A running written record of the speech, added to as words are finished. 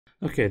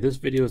Okay, this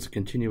video is a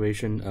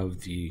continuation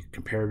of the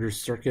comparator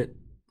circuit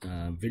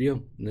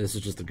video. This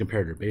is just the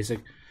comparator basic.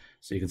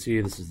 So you can see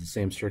this is the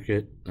same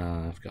circuit.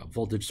 I've got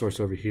voltage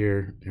source over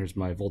here. Here's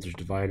my voltage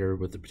divider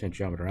with the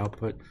potentiometer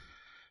output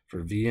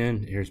for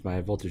VN. Here's my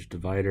voltage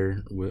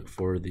divider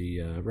for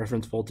the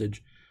reference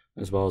voltage,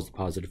 as well as the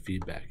positive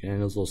feedback.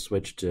 And there's a little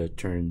switch to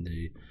turn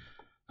the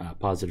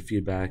positive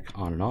feedback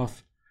on and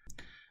off.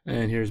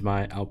 And here's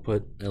my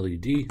output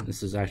LED.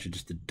 This is actually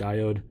just a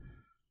diode.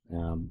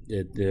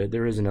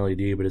 There is an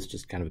LED, but it's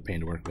just kind of a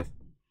pain to work with.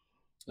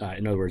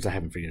 In other words, I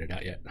haven't figured it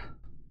out yet.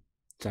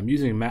 So I'm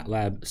using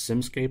Matlab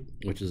Simscape,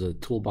 which is a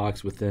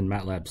toolbox within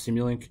Matlab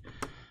Simulink.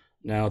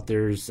 Now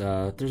there's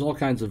all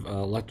kinds of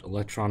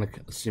electronic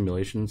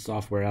simulation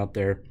software out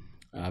there,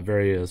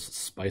 various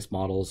SPICE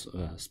models,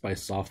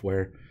 SPICE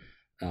software,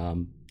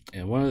 and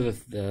one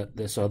of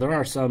so there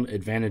are some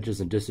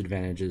advantages and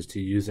disadvantages to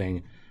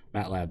using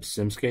Matlab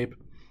Simscape.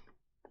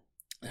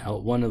 Now,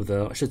 one of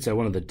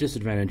the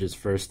disadvantages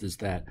first is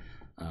that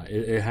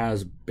it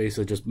has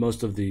basically just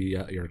most of the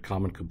your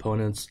common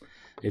components.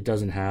 It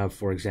doesn't have,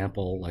 for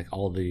example, like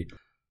all the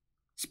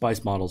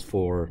SPICE models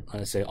for,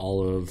 let's say,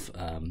 all of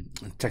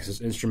Texas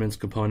Instruments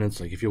components.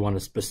 Like if you want a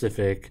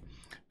specific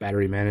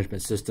battery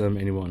management system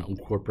and you want to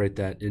incorporate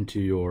that into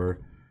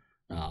your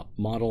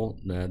model,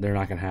 they're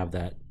not going to have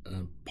that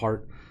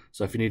part.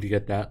 So if you need to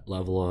get that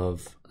level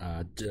of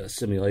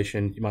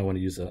simulation, you might want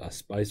to use a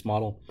SPICE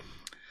model.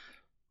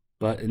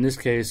 But in this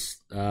case,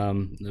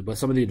 but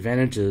some of the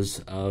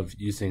advantages of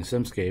using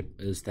Simscape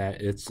is that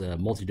it's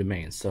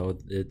multi-domain. So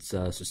it's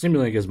so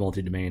Simulink is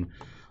multi-domain,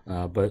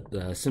 but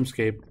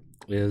Simscape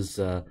is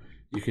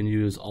you can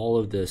use all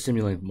of the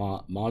Simulink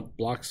mod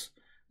blocks.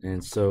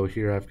 And so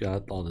here I've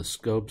got all the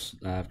scopes.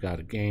 I've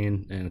got a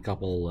gain and a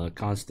couple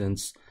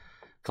constants,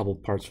 a couple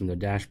parts from the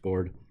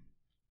dashboard,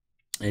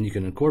 and you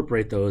can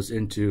incorporate those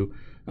into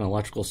an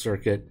electrical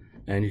circuit,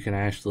 and you can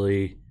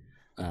actually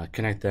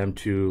connect them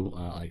to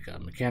like a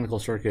mechanical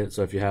circuit.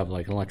 So if you have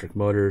like an electric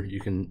motor,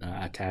 you can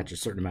attach a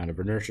certain amount of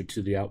inertia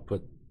to the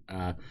output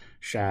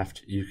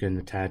shaft. You can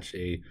attach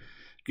a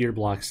gear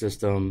block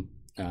system,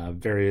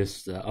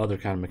 various other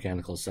kind of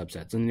mechanical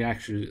subsets, and you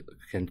actually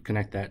can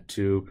connect that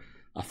to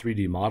a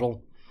 3D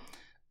model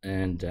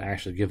and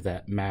actually give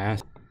that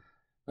mass.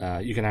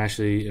 You can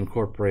actually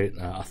incorporate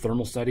a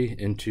thermal study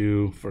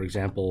into, for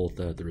example,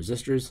 the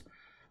resistors,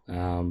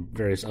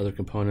 various other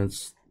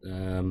components,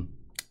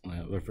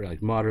 for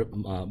like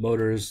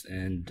motors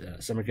and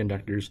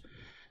semiconductors.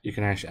 You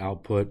can actually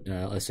output,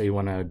 let's say you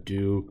want to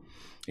do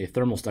a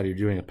thermal study, you're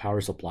doing a power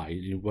supply.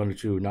 You want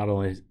to not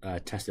only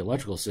test the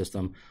electrical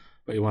system,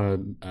 but you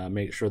want to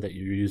make sure that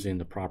you're using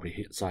the proper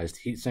sized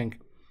heat sink.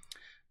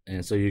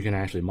 And so you can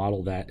actually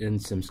model that in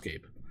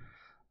Simscape.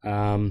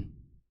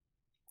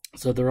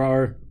 So there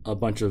are a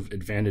bunch of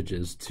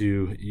advantages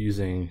to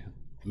using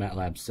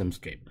Matlab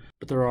Simscape,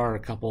 but there are a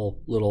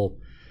couple little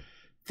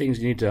things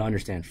you need to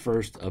understand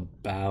first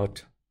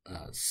about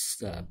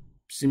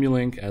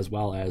Simulink as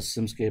well as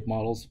Simscape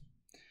models.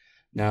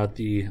 Now,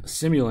 the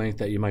Simulink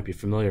that you might be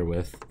familiar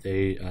with,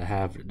 they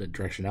have the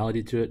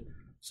directionality to it.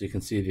 So you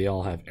can see they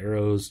all have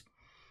arrows.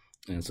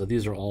 And so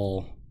these are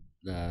all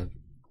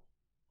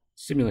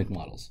Simulink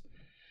models.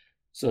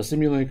 So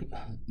Simulink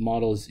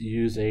models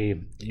use a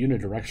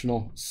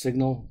unidirectional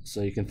signal.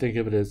 So you can think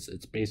of it as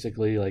it's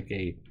basically like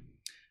a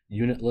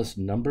unitless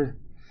number.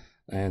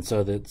 And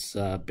so that's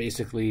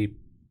basically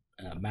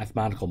a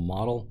mathematical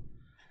model.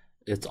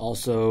 It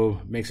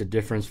also makes a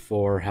difference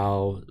for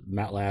how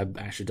Matlab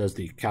actually does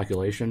the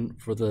calculation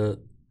for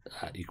the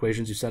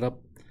equations you set up.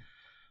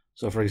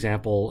 So for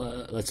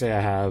example, let's say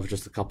I have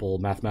just a couple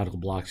mathematical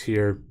blocks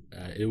here.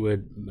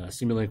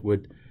 Simulink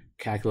would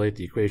calculate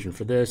the equation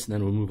for this, and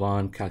then we'll move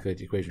on, calculate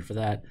the equation for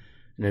that,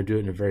 and then do it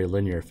in a very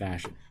linear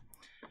fashion.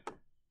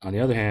 On the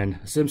other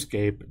hand,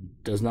 Simscape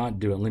does not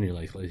do it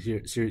linearly. Like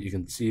here you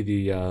can see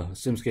the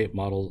Simscape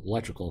model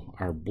electrical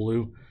are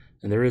blue,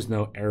 and there is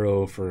no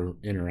arrow for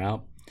in or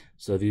out.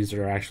 So these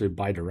are actually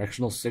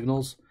bidirectional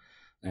signals,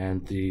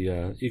 and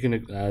the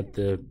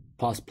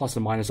plus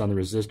and minus on the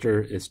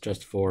resistor is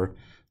just for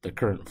the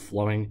current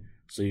flowing.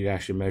 So you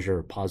actually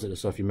measure positive.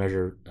 So if you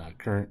measure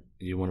current,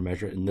 you want to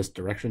measure it in this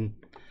direction.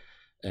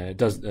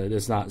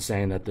 It's not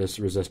saying that this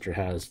resistor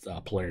has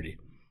polarity.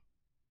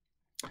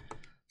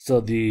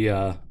 So the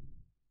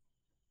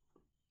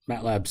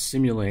Matlab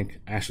Simulink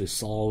actually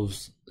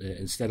solves,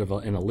 instead of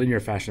in a linear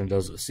fashion it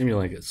does with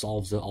Simulink, it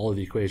solves all of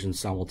the equations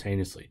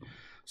simultaneously.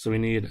 So we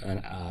need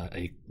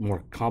a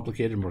more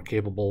complicated, more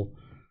capable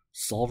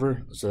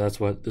solver. So that's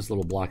what this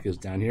little block is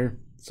down here.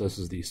 So this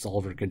is the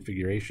solver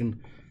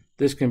configuration.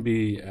 This can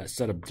be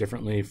set up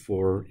differently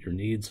for your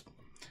needs,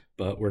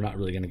 but we're not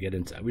really going to get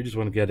into that. We just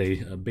want to get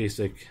a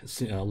basic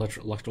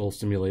electrical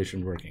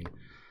simulation working.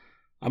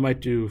 I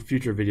might do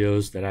future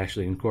videos that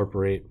actually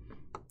incorporate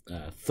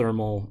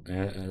thermal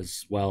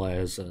as well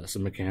as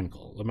some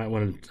mechanical.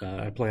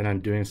 I plan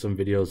on doing some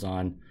videos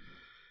on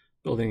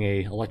building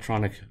a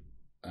electronic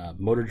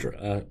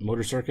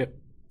motor circuit,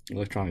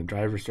 electronic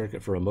driver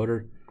circuit for a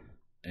motor,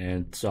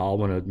 and so I'll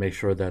want to make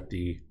sure that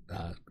the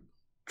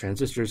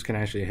transistors can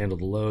actually handle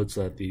the load,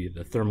 so that the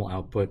thermal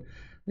output,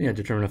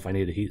 determine if I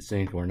need a heat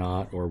sink or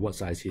not, or what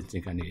size heat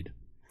sink I need.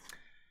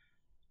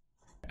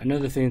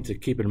 Another thing to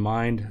keep in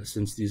mind,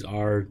 since these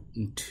are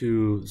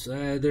two,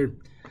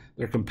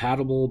 they're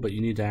compatible, but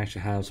you need to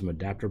actually have some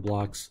adapter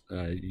blocks.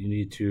 You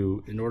need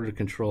to, in order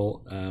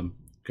to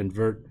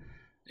convert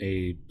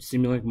a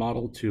Simulink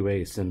model to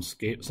a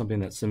Simscape, something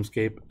that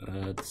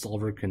Simscape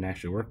solver can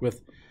actually work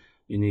with,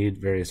 you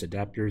need various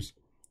adapters.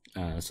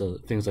 So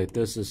things like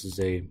this is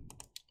a,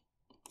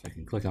 if I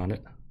can click on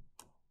it,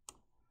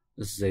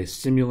 this is a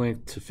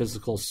Simulink to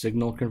physical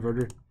signal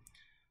converter.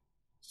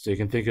 So you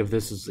can think of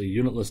this as a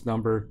unitless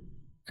number,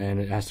 and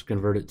it has to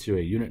convert it to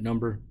a unit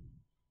number.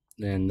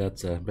 And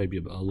that's maybe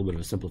a little bit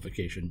of a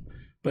simplification,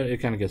 but it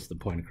kind of gets the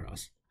point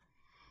across.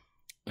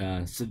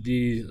 So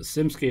the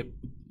Simscape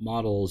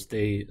models,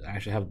 they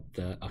actually have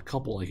a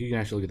couple, like you can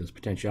actually look at this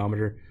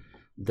potentiometer.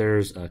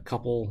 There's a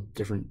couple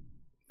different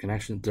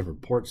connections,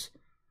 different ports.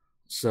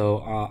 So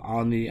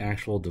on the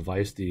actual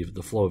device, the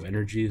flow of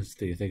energy,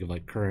 so you think of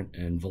like current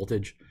and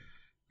voltage.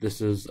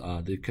 This is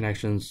the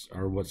connections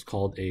are what's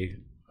called a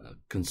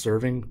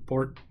conserving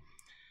port,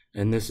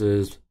 and this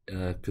is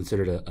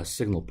considered a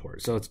signal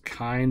port. So it's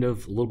kind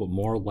of a little bit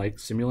more like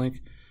Simulink,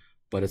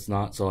 but it's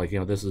not. So like,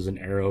 this is an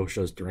arrow,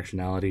 shows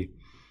directionality,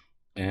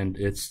 and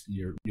it's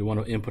you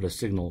want to input a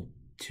signal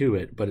to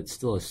it, but it's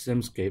still a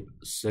Simscape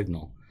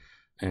signal,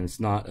 and it's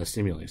not a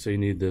Simulink. So you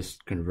need this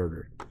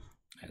converter.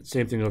 And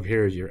same thing over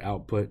here is your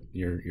output.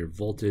 Your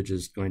voltage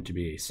is going to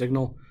be a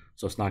signal,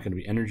 so it's not going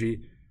to be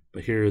energy.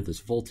 But here,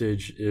 this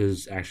voltage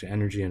is actually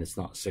energy, and it's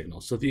not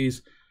signal. So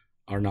these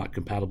are not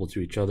compatible to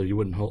each other. You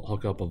wouldn't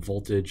hook up a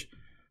voltage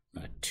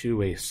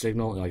to a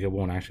signal, like it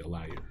won't actually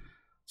allow you.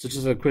 So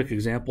just a quick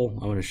example,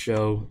 I want to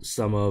show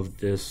some of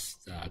this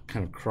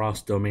kind of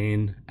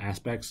cross-domain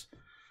aspects.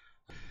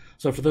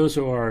 So for those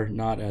who are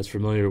not as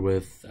familiar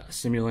with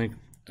Simulink,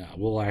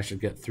 we'll actually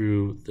get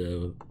through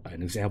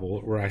an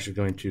example. We're actually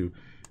going to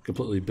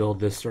completely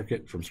build this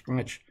circuit from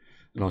scratch,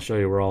 and I'll show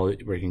you where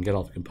you can get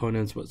all the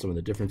components, what some of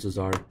the differences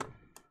are.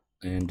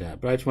 And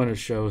but I just want to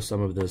show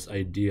some of this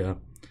idea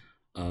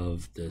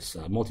of this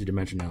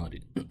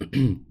multidimensionality.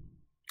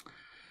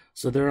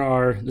 So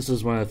this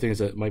is one of the things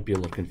that might be a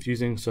little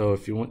confusing. So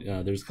if you want,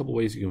 there's a couple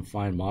ways you can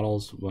find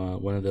models.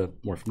 One of the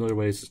more familiar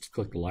ways is to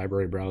click the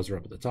library browser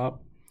up at the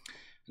top,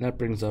 and that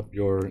brings up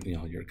your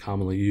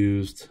commonly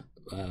used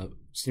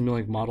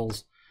Simulink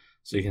models.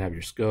 So you can have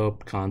your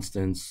scope,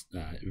 constants,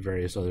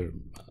 various other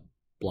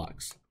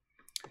blocks.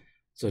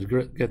 So to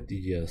get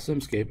the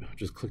Simscape,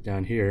 just click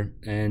down here,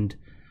 and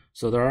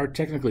so there are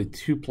technically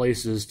two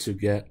places to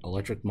get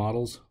electric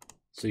models.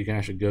 So you can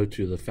actually go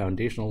to the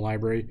foundational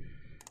library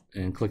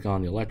and click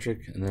on the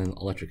electric, and then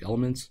electric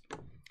elements.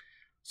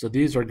 So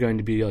these are going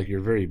to be like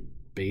your very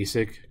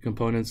basic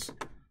components.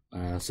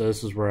 So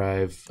this is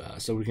where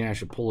so we can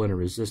actually pull in a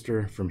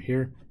resistor from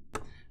here,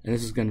 and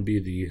this is going to be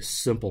the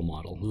simple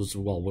model. This is,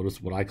 well,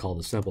 what I call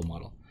the simple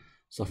model.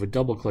 So if we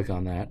double click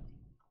on that,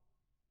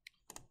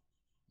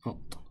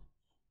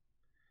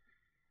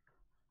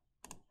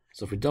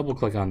 so if we double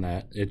click on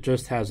that, it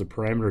just has a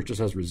parameter, it just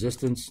has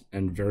resistance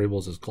and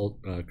variables as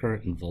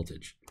current and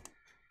voltage.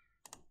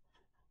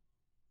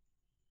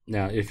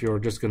 Now, if you're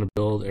just going to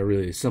build a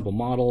really simple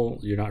model,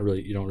 you don't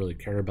really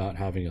care about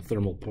having a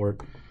thermal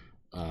port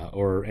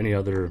or any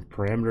other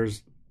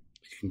parameters,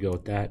 you can go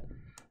with that.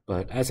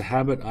 But as a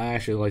habit, I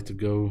actually like to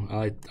go,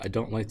 I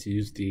don't like to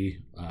use the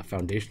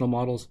foundational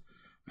models.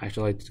 I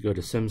actually like to go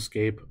to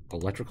Simscape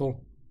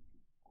Electrical.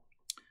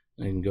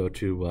 And you can go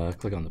to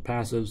click on the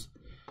passives.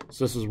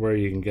 So this is where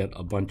you can get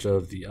a bunch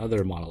of the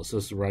other models. So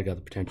this is where I got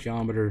the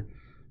potentiometer,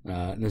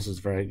 and this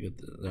is where I get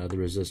the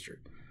resistor.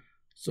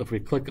 So if we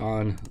click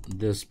on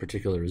this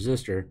particular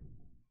resistor,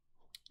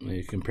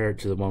 you compare it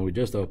to the one we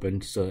just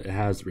opened, so it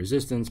has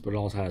resistance, but it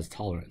also has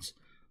tolerance.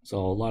 So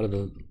a lot of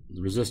the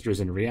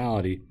resistors in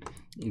reality,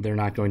 they're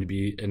not going to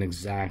be an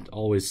exact,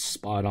 always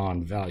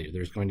spot-on value.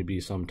 There's going to be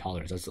some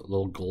tolerance. That's a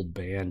little gold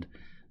band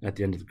at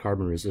the end of the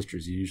carbon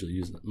resistors you usually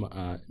use,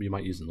 you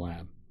might use in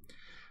lab.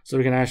 So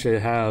we can actually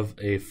have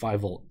a 5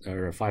 volt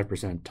or a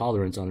 5%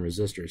 tolerance on the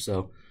resistor.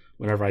 So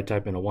whenever I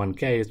type in a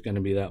 1K, it's going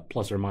to be that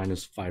plus or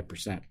minus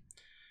 5%.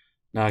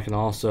 Now I can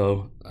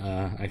also,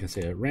 I can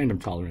say a random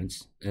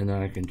tolerance, and then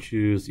I can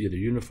choose either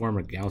uniform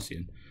or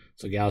Gaussian.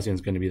 So Gaussian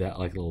is going to be that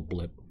like little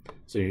blip.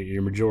 So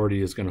your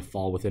majority is going to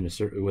fall within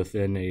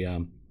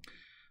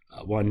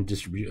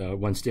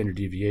one standard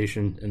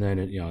deviation, and then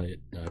it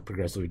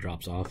progressively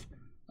drops off.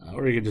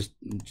 Or you can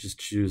just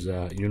choose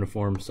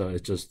uniform. So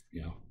it's just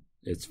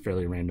it's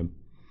fairly random.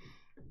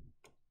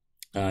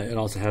 It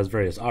also has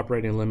various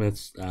operating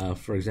limits.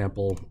 For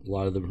example, a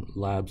lot of the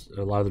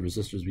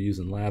resistors we use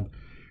in lab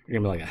are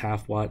going to be like a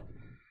 1/2 watt.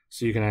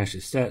 So you can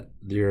actually set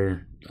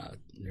your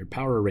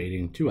power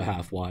rating to a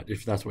 1/2 watt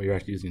if that's what you're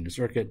actually using in the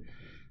circuit,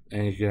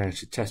 and you can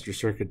actually test your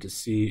circuit to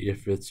see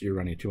if you're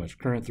running too much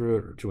current through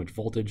it or too much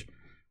voltage,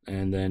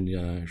 and then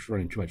if you're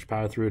running too much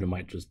power through it, it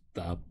might just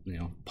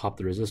pop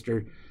the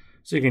resistor.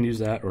 So you can use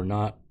that or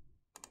not.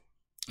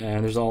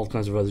 And there's all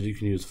kinds of others you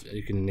can use.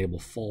 You can enable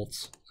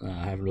faults. I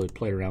haven't really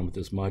played around with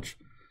this much,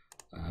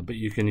 but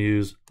you can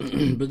use,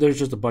 but there's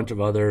just a bunch of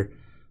other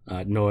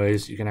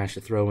noise. You can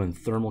actually throw in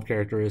thermal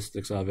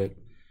characteristics of it.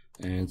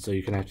 And so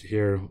you can actually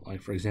hear,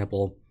 like for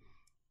example,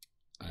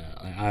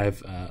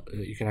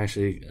 you can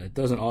actually, it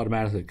doesn't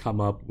automatically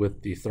come up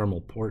with the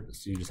thermal port.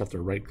 So you just have to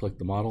right click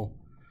the model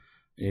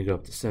and you go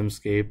up to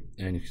Simscape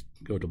and you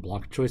go to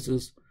block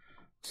choices.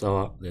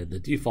 So the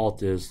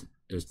default is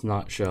to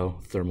not show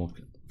thermal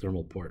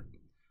port.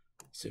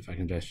 Let's see if I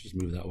can just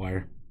move that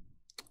wire.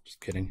 Just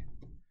kidding.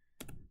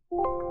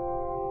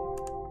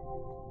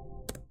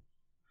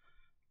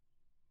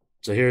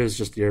 So here is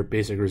just your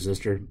basic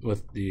resistor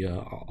with the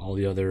all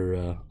the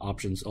other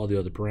options, all the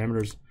other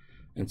parameters.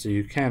 And so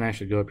you can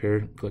actually go up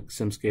here, click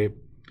Simscape,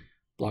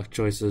 block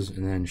choices,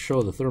 and then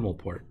show the thermal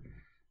port.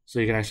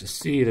 So you can actually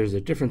see there's a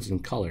difference in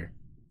color.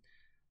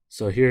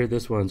 So here,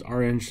 this one's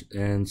orange,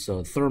 and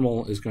so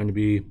thermal is going to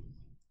be,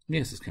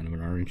 yes, it's kind of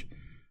an orange.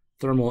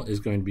 Thermal is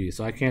going to be,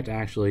 so I can't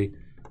actually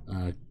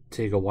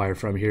take a wire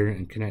from here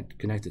and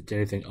connect it to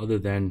anything other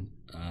than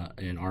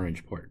an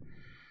orange port.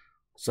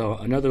 So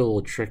another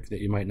little trick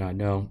that you might not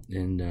know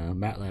in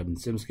Matlab and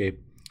Simscape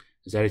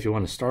is that if you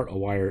want to start a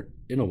wire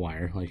in a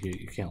wire, like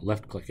you can't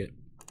left click it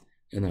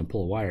and then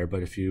pull a wire,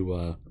 but if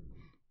you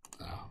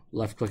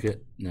left click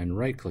it and then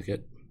right click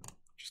it,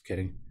 just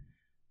kidding,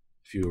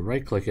 if you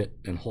right click it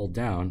and hold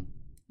down,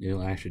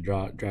 you'll actually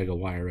drag a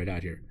wire right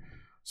out here.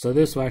 So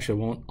this actually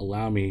won't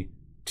allow me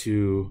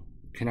to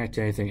connect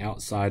to anything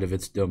outside of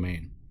its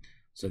domain.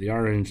 So the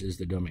orange is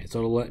the domain. So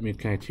it'll let me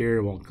connect here,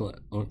 it won't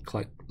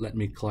let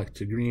me collect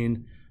to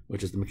green,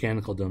 which is the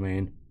mechanical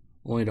domain,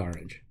 only to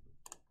orange.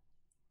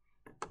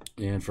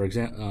 And for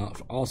example,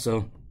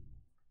 also,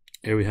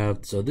 here we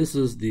have, so this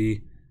is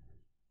the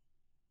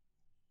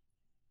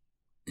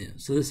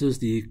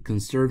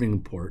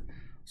conserving port.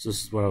 So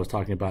this is what I was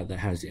talking about that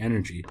has the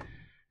energy.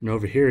 And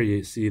over here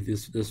you see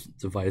this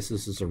device.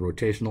 This is a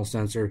rotational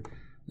sensor.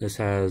 This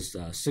has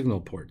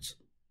signal ports.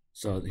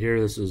 So here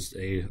this is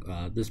a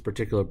this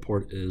particular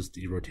port is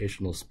the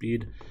rotational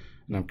speed,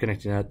 and I'm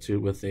connecting that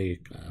with a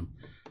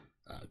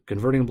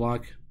converting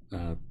block.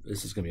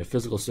 This is going to be a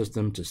physical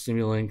system to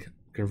Simulink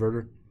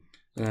converter,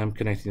 and I'm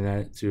connecting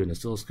that to an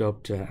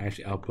oscilloscope to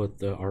actually output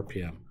the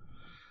RPM.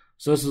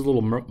 So this is a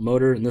little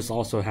motor, and this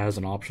also has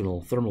an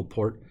optional thermal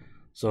port.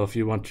 So if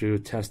you want to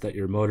test that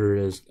your motor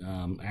is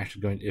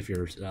actually going, if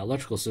your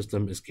electrical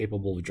system is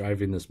capable of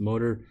driving this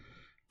motor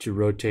to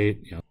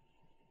rotate, you know,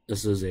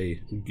 this is a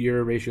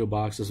gear ratio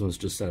box. This one's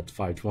just set up to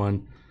 5 to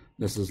 1.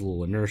 This is a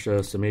little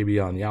inertia. So maybe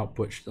on the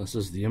output, this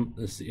is the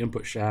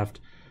input shaft.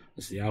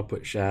 This is the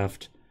output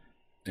shaft.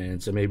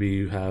 And so maybe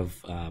you have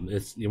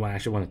you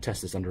actually want to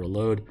test this under a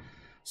load.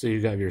 So you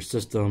got your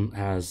system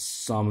has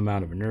some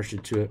amount of inertia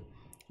to it.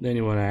 Then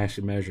you want to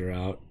actually measure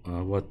out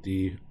what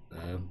the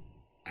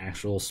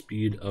actual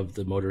speed of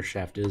the motor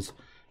shaft is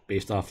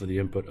based off of the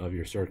input of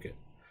your circuit.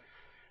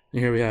 And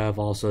here we have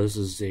also, this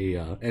is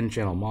a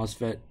N-channel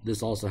MOSFET.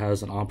 This also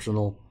has an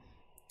optional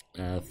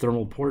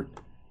thermal port.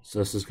 So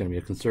this is going to be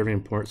a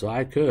conserving port. So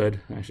I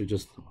could actually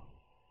just,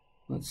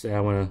 let's say I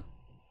want to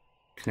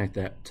connect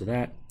that to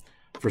that.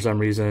 For some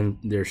reason,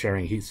 they're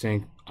sharing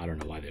heatsink. I don't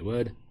know why they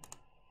would.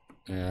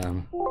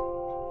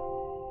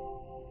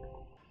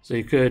 So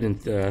you could, in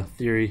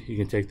theory, you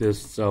can take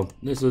this. So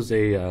this is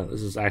a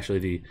this is actually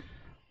the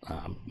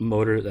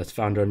motor that's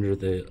found under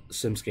the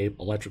Simscape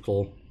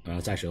electrical.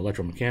 It's actually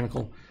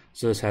electromechanical.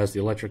 So this has the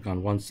electric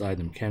on one side,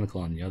 the mechanical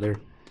on the other.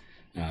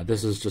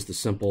 This is just a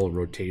simple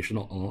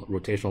rotational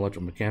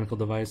electromechanical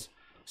device.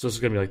 So this is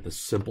going to be like the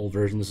simple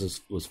version.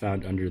 This was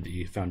found under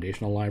the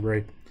foundational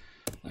library.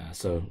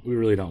 So we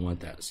really don't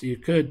want that. So you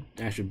could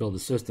actually build a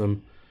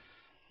system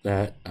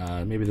that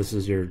maybe this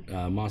is your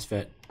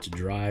MOSFET to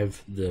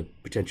drive the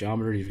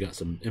potentiometer. You've got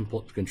some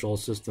input control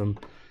system,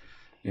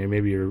 and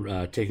maybe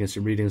you're taking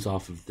some readings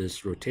off of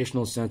this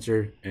rotational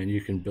sensor, and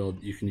you can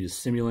use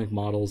Simulink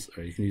models,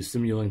 or you can use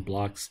Simulink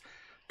blocks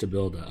to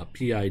build a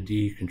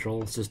PID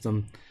control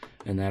system,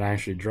 and that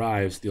actually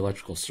drives the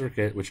electrical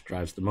circuit, which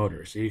drives the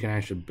motor. So you can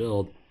actually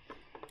build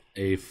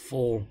a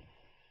full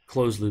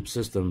closed loop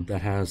system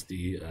that has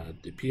the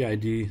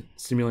PID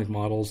Simulink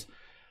models,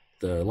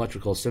 the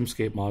electrical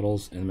Simscape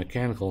models, and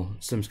mechanical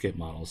Simscape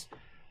models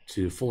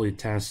to fully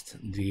test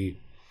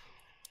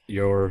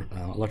your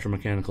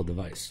electromechanical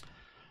device.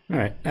 All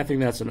right, I think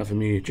that's enough of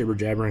me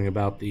jibber-jabbering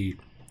about the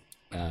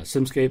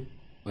Simscape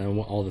and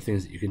all the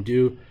things that you can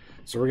do.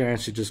 So we're going to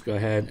actually just go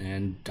ahead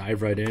and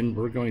dive right in.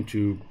 We're going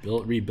to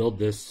rebuild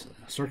this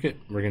circuit.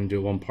 We're going to do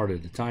it one part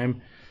at a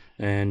time,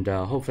 and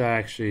hopefully I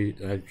actually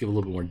give a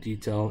little bit more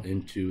detail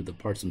into the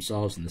parts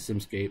themselves and the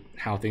Simscape,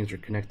 how things are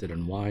connected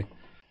and why.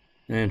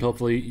 And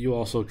hopefully you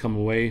also come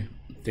away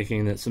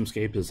thinking that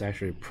Simscape is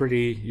actually a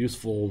pretty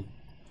useful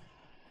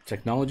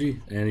technology,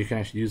 and you can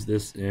actually use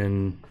this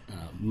in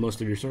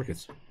most of your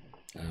circuits,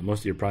 most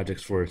of your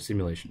projects for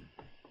simulation.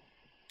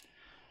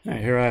 All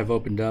right, here I've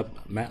opened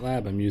up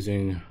Matlab. I'm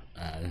using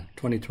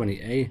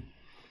 2020A,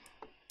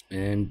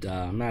 and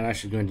I'm not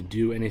actually going to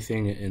do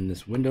anything in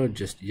this window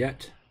just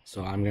yet.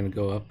 So I'm going to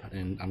go up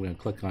and I'm going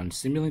to click on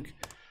Simulink.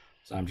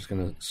 So I'm just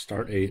going to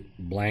start a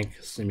blank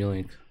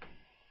Simulink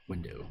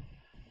window.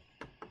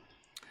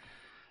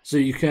 So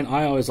you can,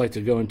 I always like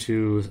to go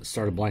into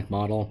start a blank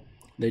model.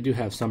 They do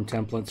have some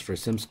templates for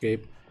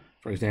Simscape.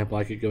 For example,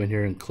 I could go in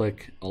here and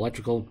click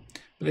electrical,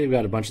 but they've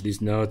got a bunch of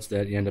these notes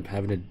that you end up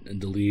having to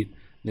delete.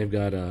 They've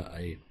got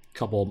a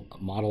couple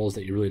models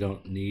that you really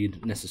don't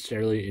need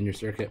necessarily in your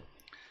circuit,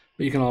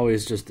 but you can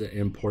always just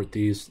import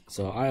these.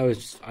 So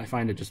I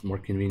find it just more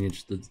convenient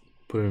just to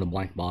put in a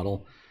blank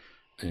model,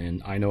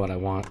 and I know what I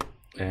want,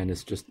 and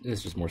it's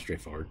just more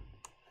straightforward.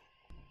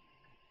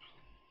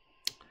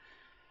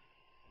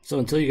 So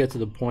until you get to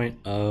the point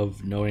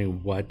of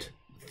knowing what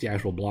the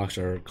actual blocks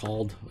are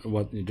called,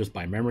 just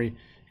by memory,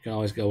 you can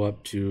always go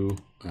up to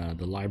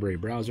the library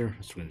browser.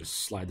 So we're going to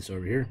just slide this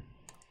over here.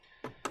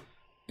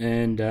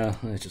 And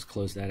let's just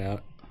close that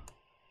out.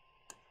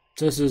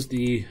 So this is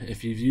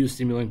if you've used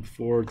Simulink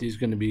before, these are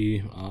going to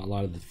be a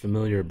lot of the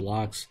familiar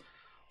blocks.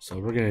 So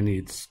we're going to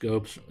need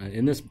scopes.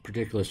 In this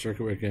particular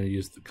circuit, we're going to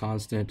use the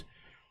constant,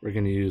 we're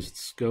going to use the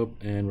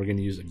scope, and we're going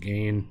to use a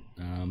gain.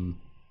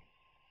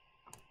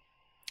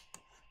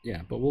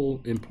 Yeah, but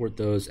we'll import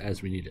those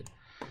as we need it.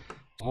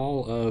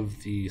 All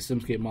of the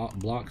Simscape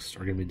blocks are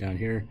going to be down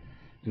here.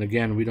 And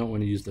again, we don't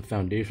want to use the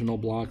foundational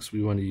blocks.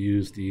 We want to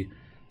use the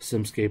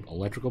Simscape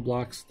electrical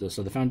blocks.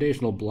 So the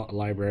foundational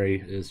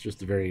library is just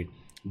the very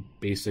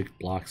basic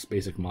blocks,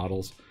 basic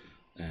models.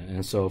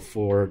 And so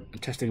for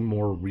testing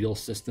more real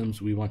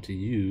systems, we want to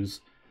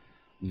use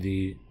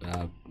the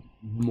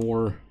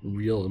more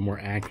real and more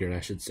accurate,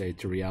 I should say,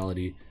 to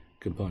reality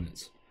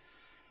components.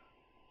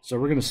 So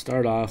we're going to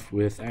start off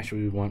with,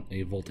 actually we want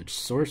a voltage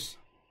source.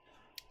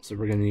 So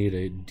we're going to need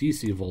a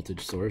DC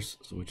voltage source,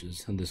 which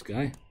is this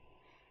guy.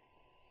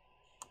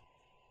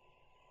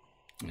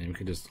 And we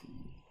can just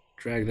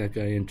drag that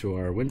guy into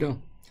our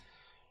window.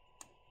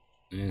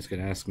 And it's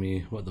going to ask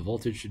me what the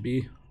voltage should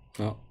be.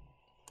 Oh,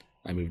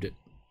 I moved it.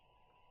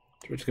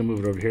 So we're just going to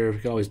move it over here. We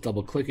can always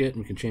double click it and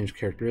we can change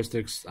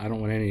characteristics. I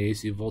don't want any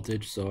AC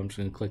voltage, so I'm just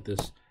going to click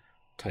this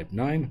type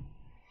 9.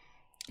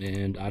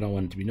 And I don't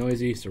want it to be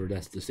noisy, so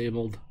that's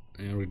disabled.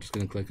 And we're just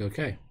going to click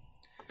OK.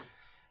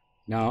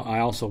 Now I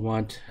also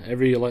want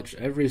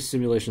every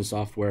simulation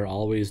software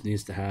always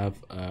needs to have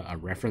a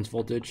reference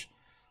voltage,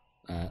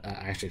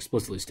 actually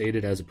explicitly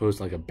stated, as opposed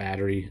to like a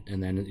battery,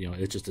 and then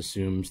it just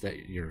assumes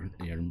that your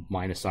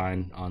minus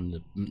sign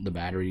on the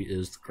battery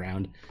is the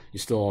ground. You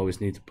still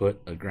always need to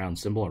put a ground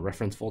symbol, a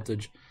reference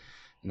voltage,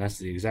 and that's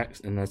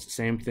the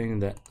same thing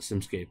that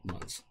Simscape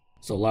wants.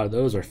 So a lot of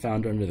those are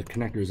found under the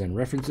connectors and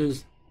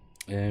references,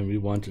 and we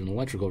want an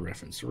electrical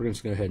reference. So we're going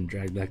to go ahead and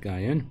drag that guy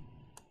in.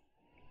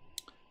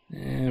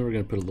 And we're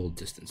going to put a little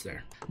distance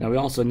there. Now we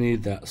also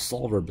need that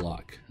solver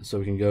block. So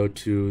we can go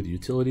to the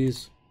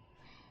utilities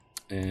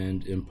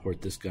and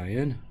import this guy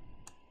in.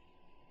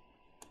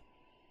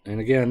 And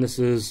again, this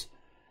is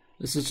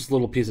just a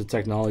little piece of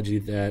technology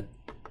that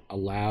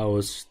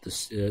allows the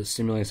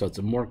simulating. So it's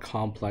a more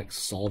complex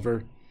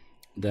solver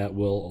that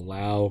will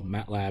allow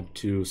Matlab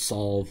to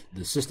solve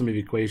the system of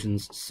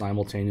equations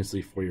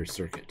simultaneously for your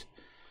circuit.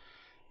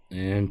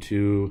 And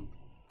to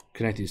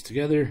connect these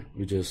together,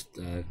 we just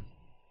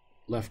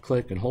left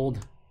click and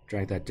hold,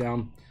 drag that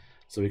down.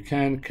 So we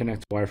can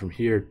connect the wire from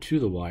here to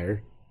the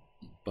wire,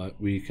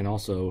 but we can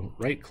also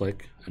right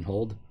click and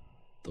hold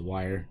the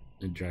wire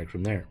and drag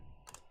from there.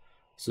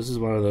 So this is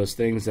one of those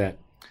things that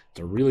it's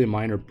a really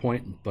minor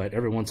point, but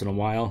every once in a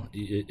while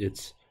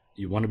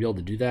you want to be able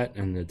to do that,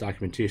 and the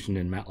documentation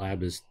in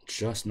Matlab is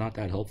just not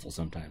that helpful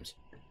sometimes.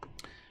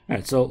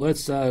 Alright, so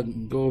let's go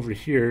over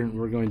here, and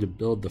we're going to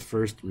build the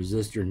first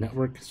resistor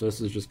network. So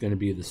this is just going to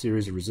be the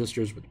series of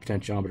resistors with the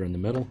potentiometer in the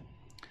middle.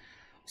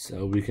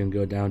 So we can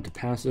go down to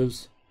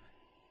passives,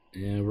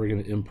 and we're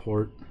going to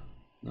import,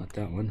 not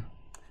that one.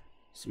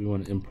 So we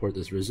want to import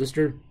this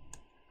resistor.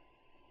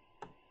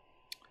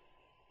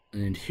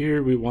 And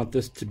here we want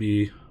this to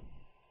be,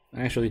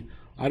 actually,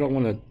 I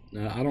don't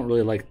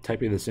really like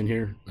typing this in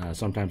here.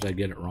 Sometimes I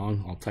get it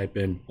wrong. I'll type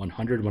in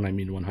 100 when I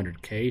mean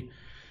 100K,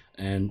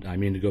 and I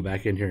mean to go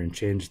back in here and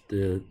change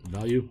the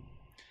value.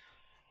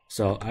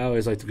 So I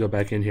always like to go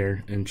back in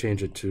here and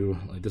change it to,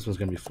 like, this one's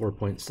going to be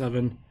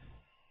 4.7.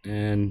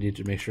 And need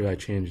to make sure I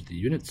change the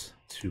units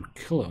to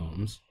kilo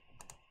ohms.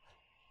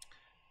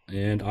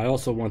 And I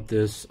also want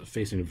this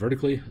facing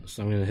vertically,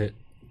 so I'm going to hit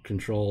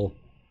Control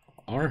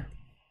R.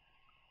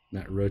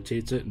 That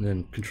rotates it, and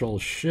then Control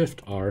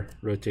Shift R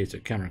rotates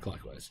it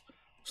counterclockwise.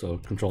 So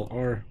Control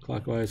R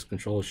clockwise,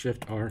 Control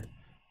Shift R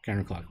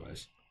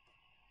counterclockwise.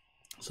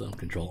 So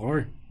Control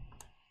R.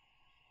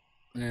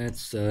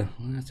 Let's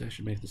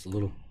actually make this a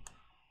little,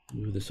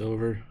 move this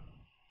over.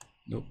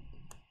 Nope.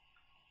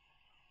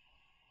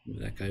 Move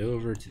that guy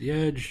over to the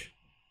edge.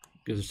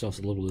 Gives ourselves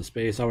a little bit of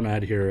space. I want to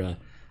add here a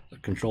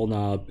control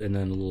knob and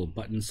then a little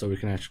button so we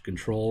can actually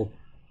control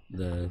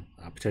the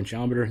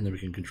potentiometer, and then we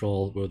can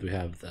control whether we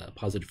have the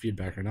positive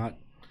feedback or not.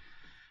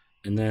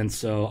 And then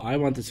so I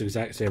want this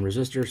exact same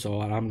resistor, so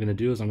what I'm going to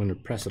do is I'm going to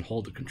press and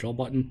hold the control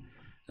button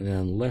and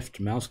then left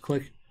mouse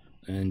click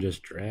and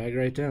just drag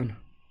right down.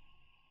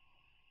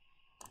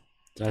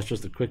 So that's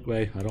just a quick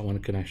way. I don't want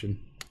a connection.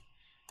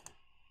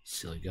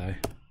 Silly guy.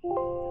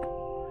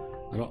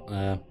 I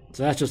don't.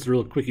 So that's just a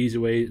real quick, easy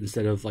way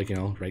instead of like, you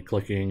know, right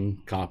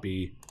clicking,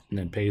 copy, and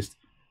then paste.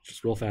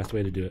 Just a real fast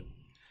way to do it.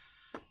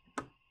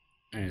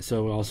 Alright,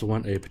 so we also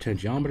want a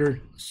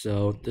potentiometer.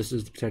 So this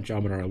is the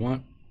potentiometer I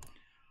want.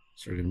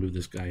 So we're going to move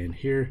this guy in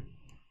here.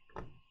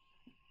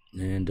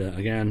 And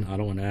again, I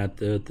don't want to add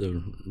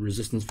the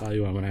resistance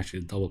value. I want to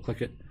actually double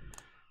click it.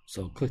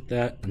 So click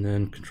that and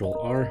then Control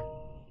R.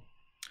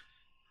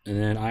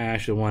 And then I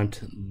actually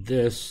want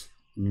this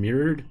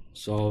mirrored.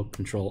 So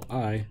Control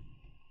I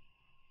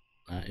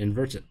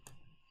inverts it.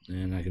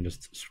 And I can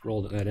just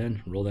scroll that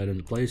in, roll that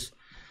into place.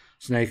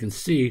 So now you can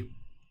see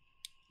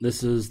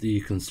this is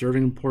the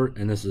conserving port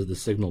and this is the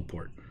signal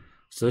port.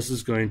 So this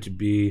is going to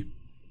be,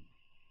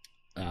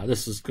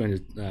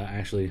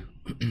 actually,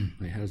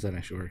 wait, how does that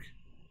actually work?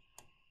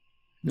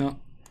 No,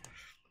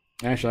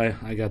 actually,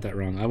 I got that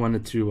wrong. I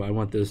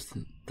want this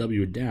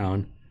W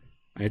down.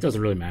 It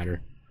doesn't really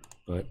matter,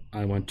 but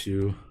I want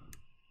to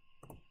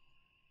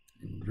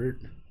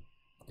invert,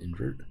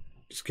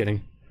 just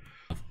kidding.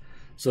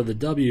 So the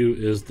W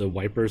is the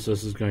wiper, so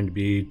this is going to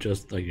be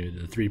just like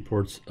the 3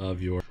 ports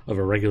of a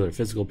regular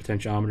physical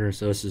potentiometer.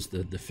 So this is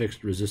the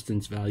fixed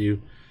resistance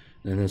value,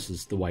 and this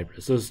is the wiper.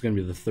 So this is going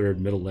to be the 3rd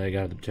middle leg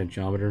out of the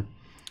potentiometer,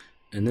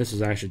 and this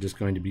is actually just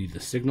going to be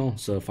the signal.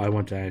 So if I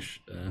want to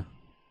actually,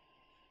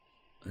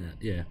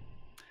 yeah.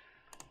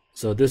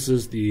 So this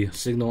is the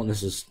signal, and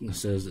this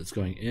says it's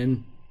going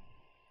in.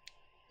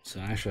 So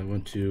actually, I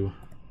want to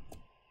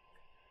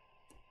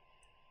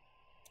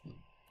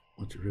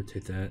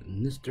rotate that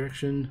in this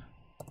direction,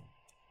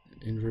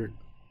 invert.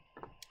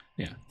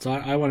 Yeah, so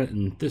I want it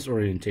in this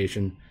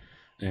orientation,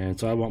 and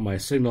so I want my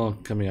signal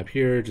coming up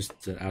here, just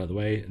out of the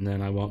way, and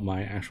then I want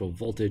my actual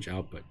voltage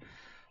output.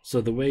 So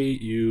the way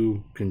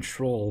you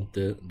control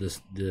the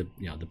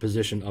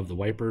position of the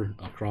wiper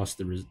across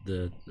the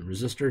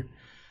resistor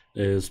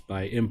is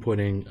by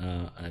inputting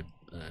a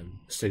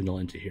signal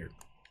into here.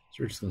 So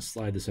we're just going to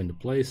slide this into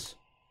place.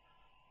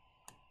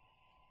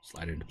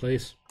 Slide it into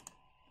place.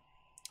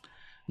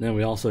 And then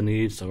we also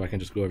need, so I can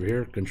just go over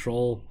here,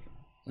 Control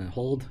and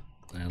hold,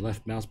 and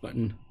left mouse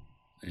button,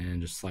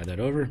 and just slide that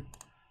over.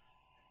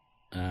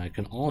 I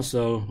can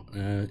also,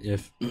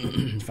 if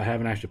if I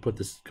haven't actually put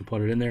this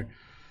component in there,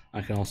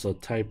 I can also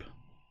type,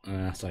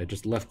 so I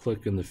just left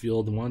click in the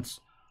field once,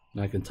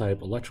 and I can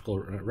type electrical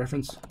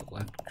reference,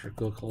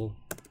 electrical,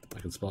 I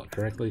can spell it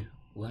correctly,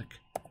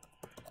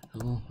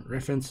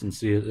 reference, and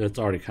see it's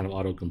already kind of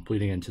auto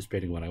completing,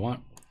 anticipating what I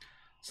want.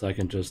 So I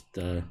can just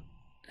hit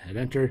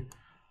enter,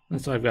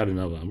 and so I've got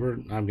another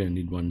one. I'm going to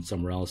need one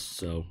somewhere else,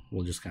 so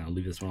we'll just kind of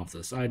leave this one off to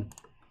the side.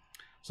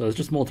 So there's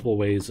just multiple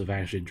ways of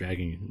actually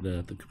dragging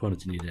the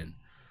components you need in.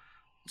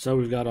 So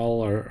we've got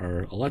all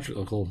our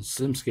electrical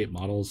Simscape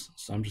models.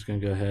 So I'm just going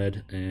to go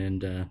ahead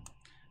and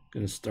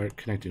going to start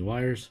connecting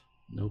wires.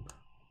 Nope.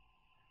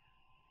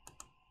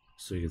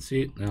 So you can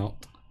see it now.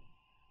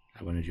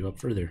 I wanted you up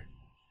further.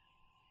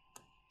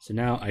 So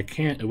now I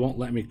can't. It won't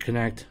let me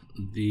connect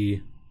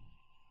the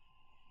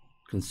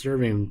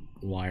conserving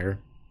wire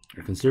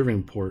or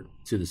conserving port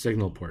to the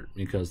signal port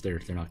because they're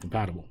not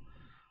compatible.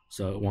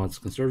 So it wants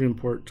conserving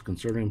port to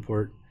conserving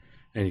port,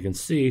 and you can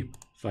see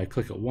if I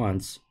click it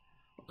once,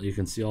 you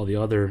can see all the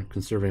other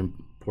conserving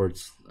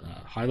ports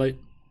highlight.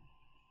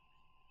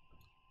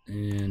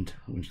 And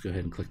I'm just go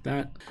ahead and click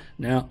that.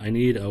 Now I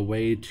need a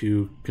way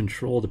to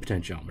control the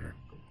potentiometer.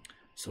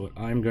 So what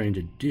I'm going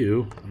to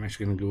do, I'm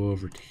actually going to go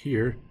over to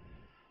here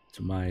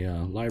to my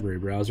library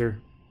browser,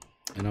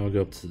 and I'm going to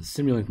go up to the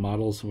Simulink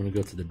models. I'm going to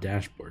go to the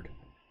dashboard.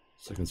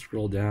 So I can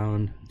scroll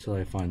down until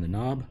I find the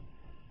knob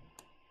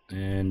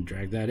and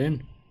drag that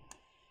in.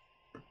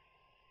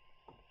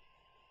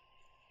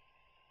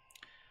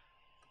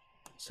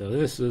 So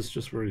this is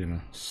just, we're going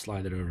to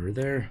slide it over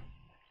there.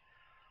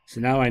 So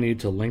now I need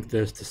to link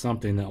this to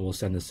something that will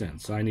send this in.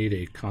 So I need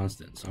a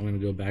constant. So I'm going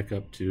to go back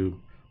up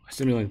to my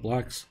Simulink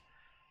blocks,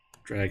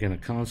 drag in a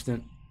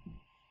constant.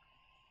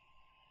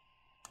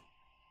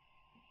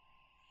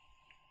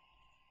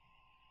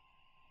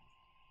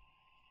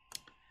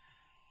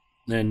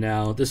 Then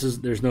now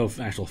there's no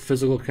actual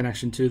physical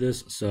connection to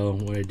this. So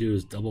what I do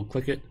is double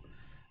click it.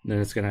 And then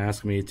it's going to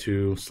ask me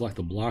to select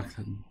a block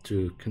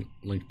to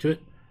link to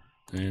it.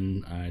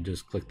 And I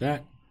just click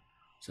that.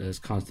 It says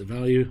constant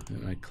value,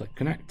 and I click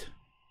connect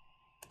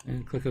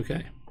and click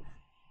OK.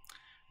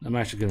 I'm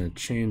actually going to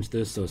change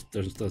this so it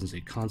doesn't say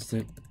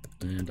constant,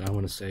 and I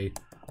want to say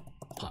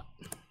pot.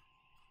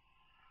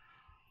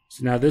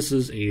 So now this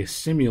is a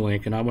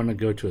Simulink, and I want to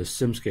go to a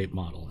Simscape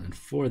model, and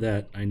for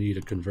that I need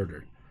a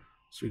converter.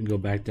 So we can go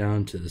back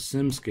down to the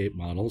Simscape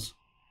models,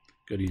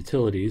 go to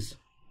utilities,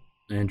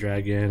 and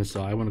drag in.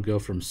 So I want to go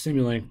from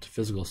Simulink to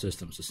physical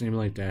systems, so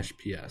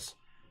Simulink-PS,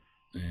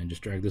 and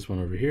just drag this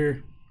one over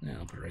here. Yeah,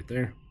 I'll put it right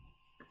there.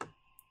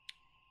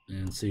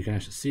 And so you can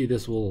actually see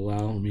this will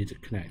allow me to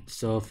connect.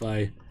 So if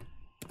I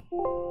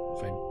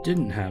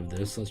didn't have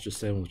this, let's just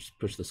say we'll just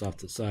push this off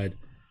to the side.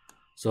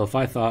 So if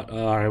I thought,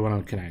 oh, I want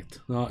to connect,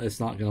 no,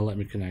 it's not going to let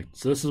me connect.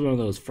 So this is one of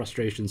those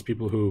frustrations,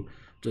 people who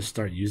just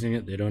start using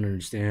it, they don't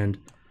understand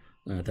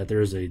that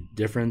there is a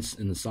difference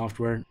in the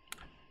software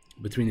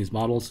between these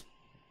models.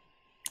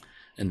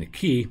 And the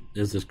key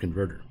is this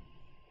converter.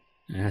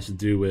 It has to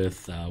do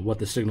with what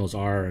the signals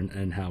are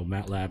and how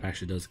Matlab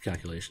actually does the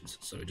calculations.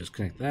 So we just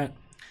connect that,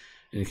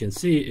 and you can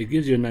see it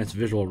gives you a nice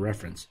visual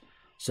reference.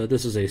 So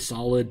this is a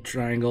solid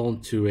triangle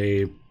to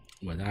a,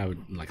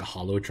 like a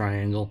hollow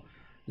triangle.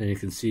 Then you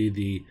can see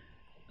the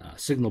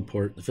signal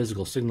port, the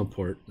physical signal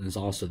port, is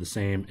also the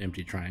same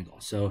empty triangle.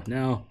 So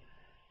now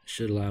it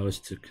should allow us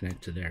to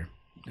connect to there.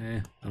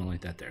 I don't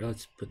like that there.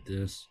 Let's put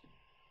this,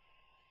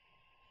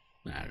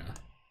 I don't know,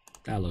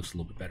 that looks a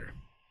little bit better.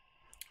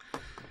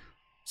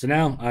 So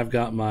now I've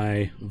got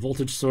my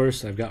voltage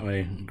source, I've got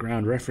my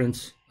ground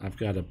reference, I've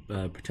got a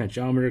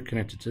potentiometer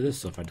connected to this,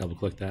 so if I double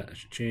click that, it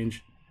should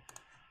change.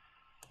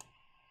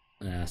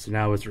 So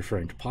now it's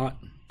referring to pot.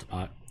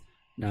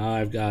 Now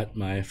I've got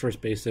my first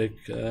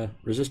basic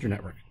resistor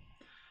network.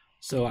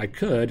 So I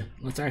could,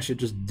 let's actually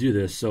just do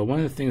this. So one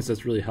of the things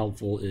that's really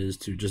helpful is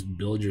to just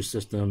build your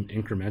system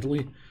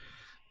incrementally.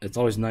 It's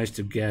always nice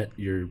to get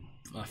your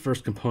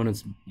first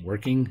components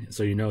working,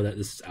 so you know that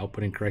this is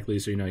outputting correctly,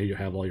 so you know you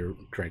have all your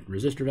correct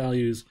resistor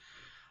values.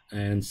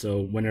 And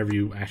so whenever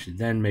you actually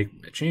then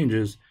make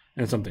changes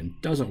and something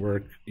doesn't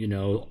work, you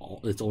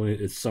know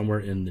it's somewhere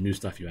in the new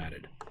stuff you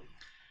added.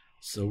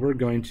 So we're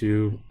going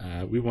to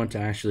we want to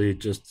actually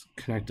just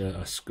connect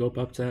a scope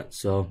up to that.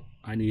 So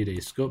I need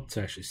a scope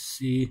to actually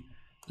see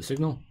the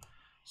signal,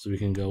 so we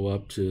can go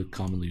up to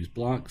commonly used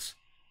blocks,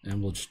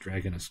 and we'll just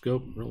drag in a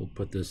scope. We'll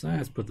put this,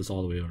 let's put this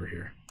all the way over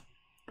here,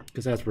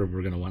 because that's where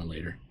we're going to want it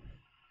later.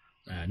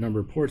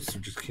 Number of ports,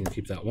 we're just going to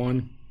keep that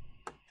one.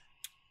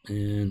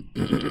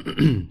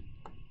 And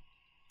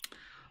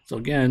so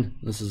again,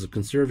 this is a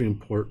conserving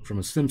port from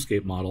a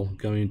Simscape model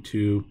going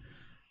to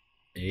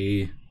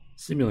a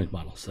Simulink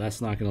model, so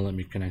that's not going to let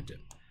me connect it.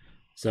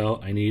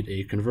 So I need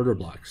a converter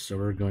block. So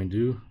we're going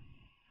to,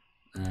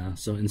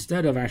 so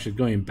instead of actually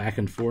going back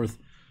and forth,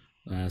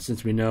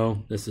 since we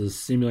know this is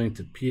Simulink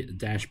to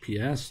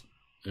 -PS,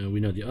 we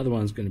know the other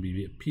one's going to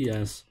be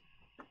PS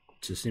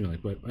to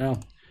Simulink, but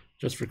well,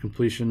 just for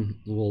completion,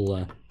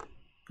 we'll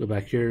go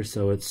back here.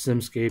 So it's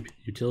Simscape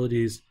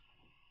utilities,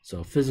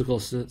 so physical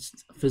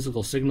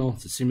signal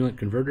to Simulink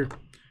converter,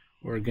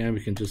 or again, we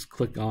can just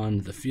click on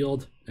the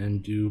field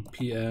and do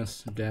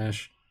PS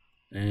dash,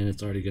 and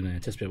it's already going to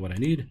anticipate what I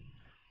need.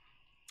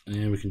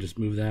 And we can just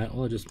move that.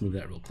 Well, I'll just move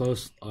that real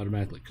close.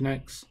 Automatically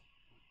connects.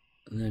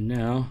 And then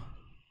now,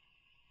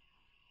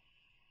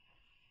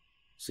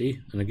 see,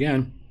 and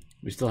again,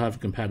 we still have a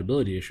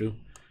compatibility issue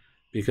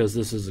because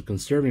this is a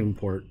conserving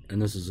port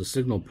and this is a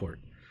signal port.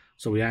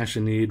 So we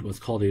actually need what's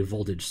called a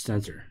voltage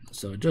sensor.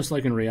 So just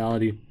like in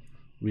reality,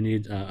 we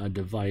need a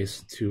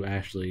device to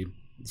actually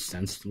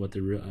sense what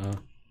the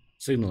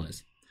signal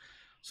is.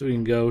 So we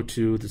can go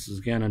to, this is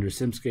again under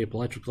Simscape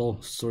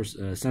electrical source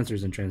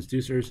sensors and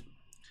transducers.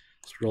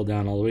 Scroll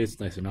down all the way, it's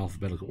nice in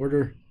alphabetical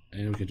order,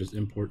 and we can just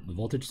import the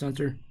voltage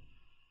sensor.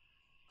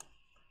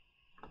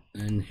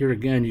 And here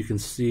again, you can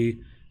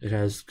see it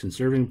has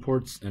conserving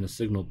ports and a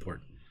signal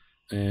port.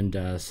 And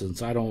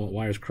since I don't want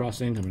wires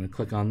crossing, I'm going to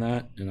click on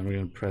that, and I'm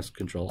going to press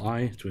Control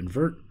I to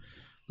invert.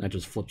 That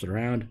just flips it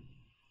around.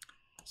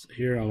 So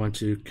here I want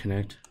to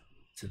connect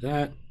to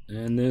that,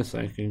 and this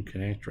I can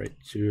connect right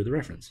to the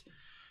reference.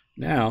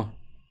 Now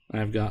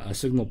I've got a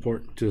signal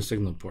port to a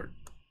signal port.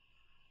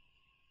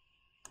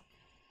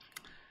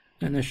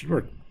 And that should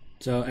work.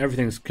 So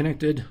everything's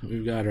connected.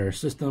 We've got our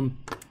system.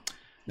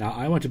 Now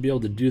I want to be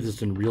able to do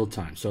this in real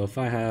time. So if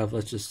I have,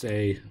 let's just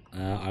say,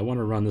 I want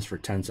to run this for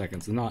 10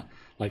 seconds, and not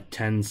like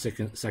 10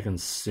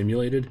 seconds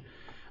simulated.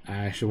 I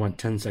actually want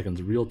 10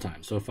 seconds real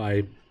time. So if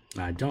I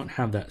don't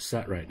have that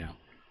set right now.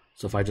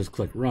 So if I just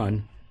click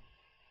run,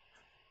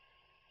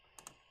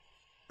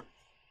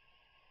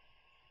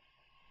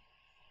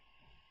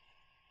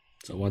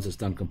 so once it's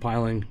done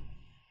compiling,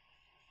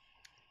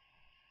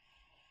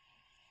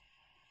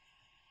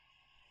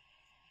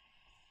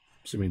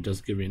 assuming it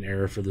does give me an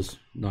error for this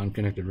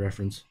non-connected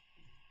reference.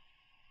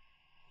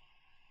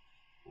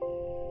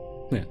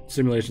 Yeah,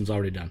 simulation's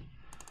already done.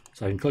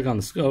 So I can click on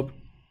the scope,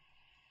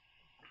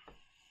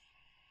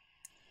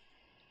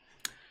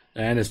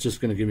 and it's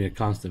just going to give me a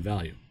constant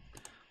value.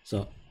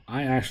 So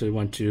I actually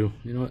want to,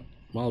 you know what,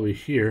 while we're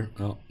here,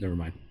 oh, never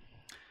mind.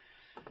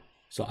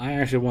 So I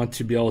actually want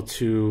to be able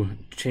to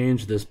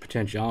change this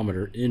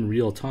potentiometer in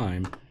real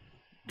time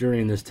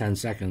during this 10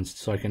 seconds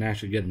so I can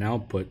actually get an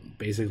output,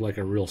 basically like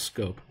a real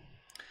scope.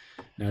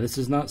 Now this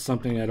is not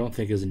something I don't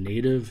think is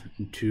native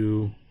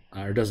to,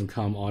 or doesn't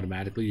come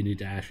automatically. You need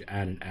to actually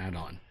add an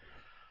add-on.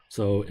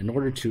 So in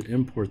order to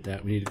import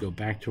that, we need to go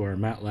back to our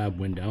Matlab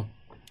window.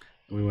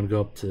 And we want to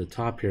go up to the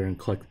top here and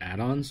click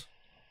add-ons.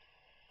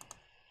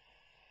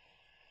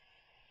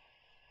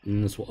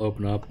 And this will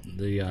open up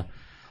the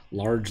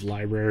large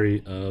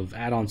library of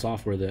add-on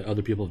software that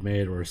other people have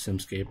made, or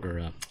Simscape,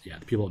 or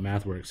the people at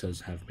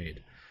MathWorks have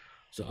made.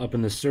 So up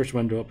in the search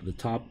window up at the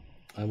top,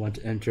 I want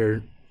to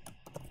enter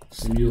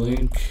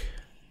Simulink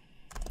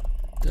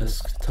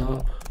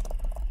desktop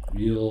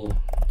real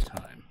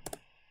time.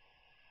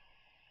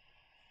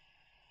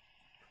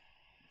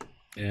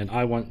 And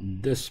I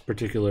want this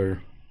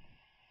particular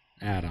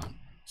add-on.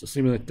 So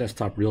simulate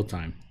desktop real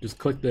time. Just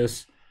click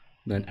this,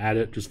 then add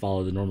it, just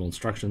follow the normal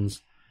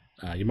instructions.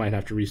 You might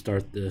have to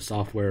restart the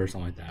software or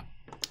something like that.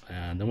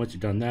 And then once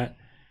you've done that,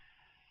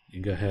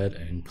 you can go ahead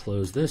and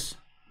close this.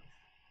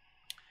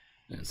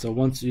 And so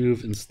once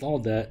you've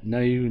installed that, now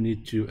you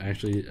need to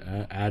actually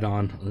add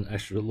on an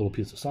extra little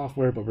piece of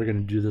software, but we're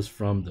going to do this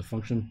from the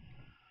function.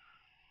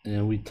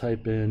 And we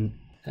type in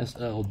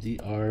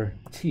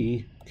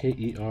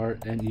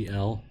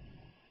SLDRTKERNEL.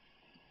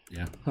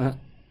 Yeah,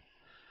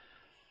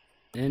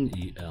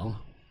 NEL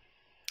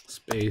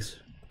space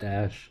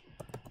dash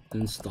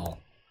install.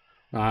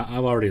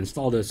 I've already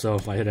installed it, so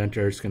if I hit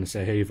enter, it's going to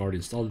say, hey, you've already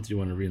installed it. Do you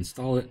want to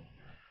reinstall it?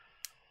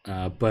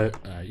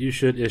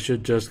 It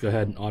should just go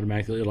ahead and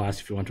automatically, it'll ask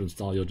if you want to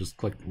install. You'll just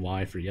click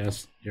Y for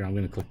yes. Here I'm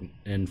going to click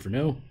N for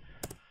no,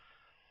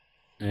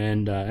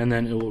 and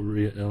then it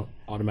will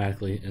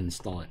automatically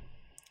install it.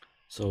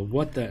 So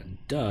what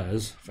that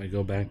does, if I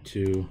go back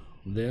to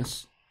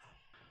this,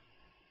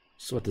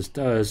 so what this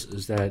does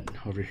is that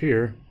over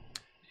here,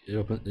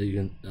 you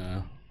can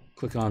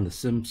click on the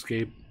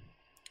Simscape,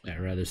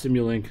 or rather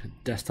Simulink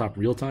desktop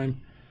real time.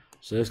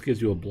 So this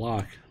gives you a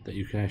block that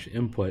you can actually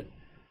input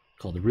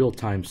called the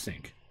real-time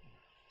sync.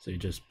 So you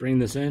just bring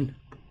this in,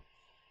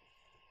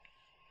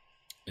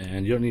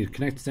 and you don't need to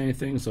connect it to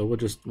anything. So we'll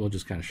just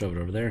kind of shove it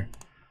over there,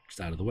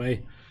 just out of the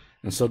way.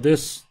 And so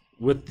this,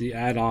 with the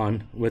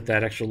add-on, with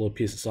that extra little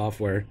piece of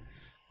software,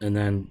 and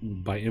then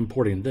by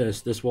importing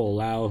this will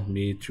allow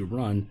me to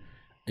run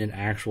in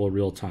actual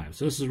real time.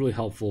 So this is really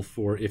helpful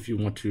for if you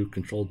want to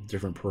control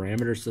different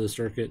parameters to the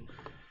circuit.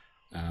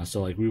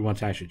 So like we want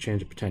to actually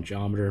change the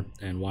potentiometer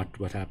and watch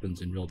what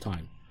happens in real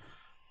time.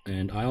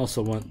 And I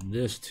also want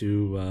this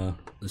to,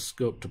 the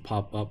scope to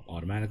pop up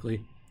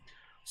automatically.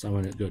 So I'm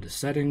going to go to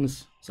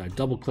settings. So I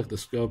double click the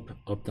scope,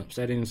 open up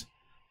settings.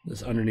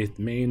 This underneath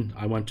main,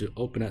 I want to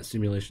open at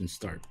simulation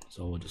start.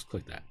 So we'll just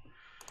click that.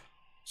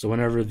 So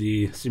whenever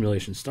the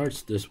simulation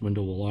starts, this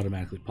window will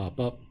automatically pop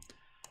up.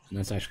 And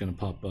that's actually going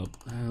to pop up.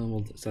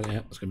 It's going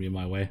to be in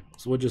my way.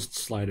 So we'll just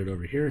slide it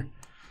over here.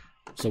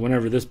 So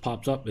whenever this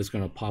pops up, it's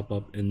going to pop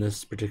up in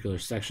this particular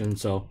section.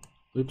 So,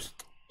 oops,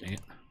 dang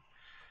it.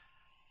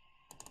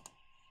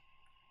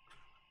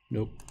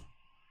 Nope.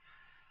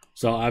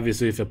 So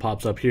obviously if it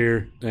pops up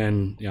here,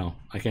 then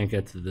I can't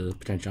get to the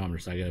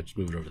potentiometer, so I gotta just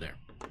move it over there.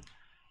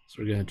 So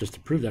we're gonna, just to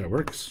prove that it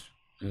works,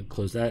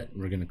 close that,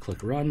 and we're gonna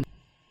click run.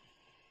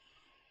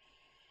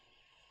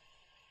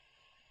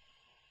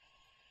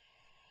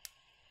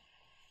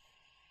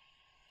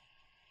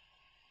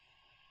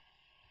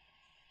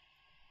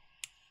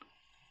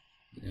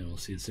 And we'll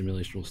see the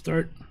simulation will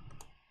start.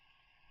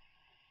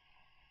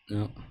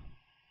 No,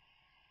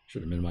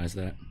 should have minimized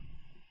that.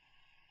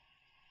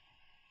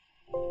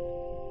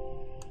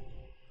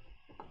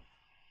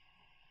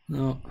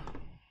 No.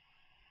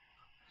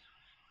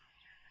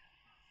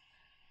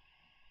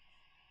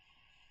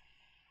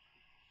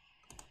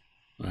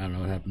 I don't know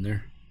what happened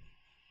there.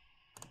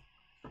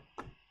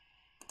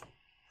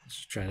 Let's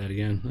just try that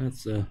again.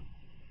 That's so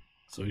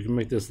we can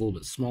make this a little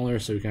bit smaller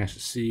so we can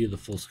actually see the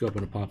full scope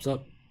when it pops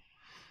up.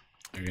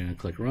 We're gonna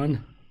click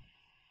run.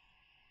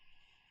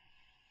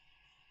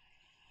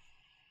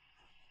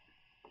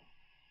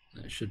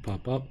 That should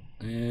pop up,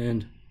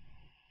 and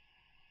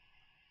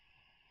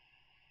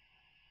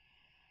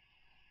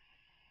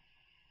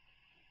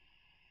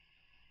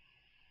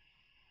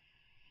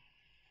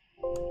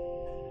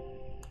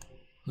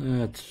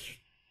that's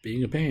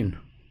being a pain.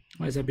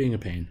 Why is that being a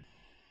pain?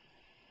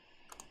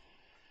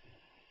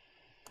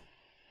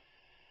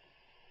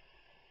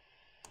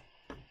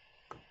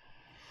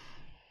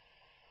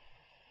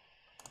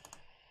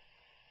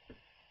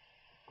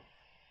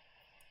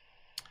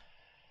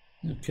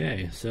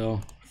 Okay, so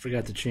I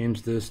forgot to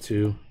change this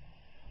to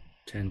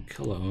 10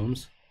 kilo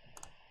ohms.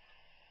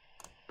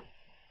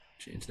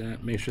 Change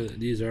that. Make sure that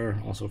these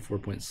are also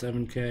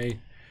 4.7K.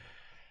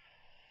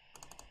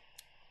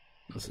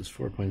 This is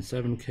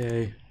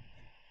 4.7K,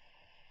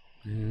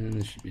 and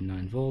this should be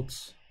 9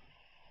 volts.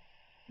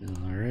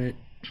 All right,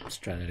 let's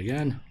try that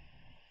again.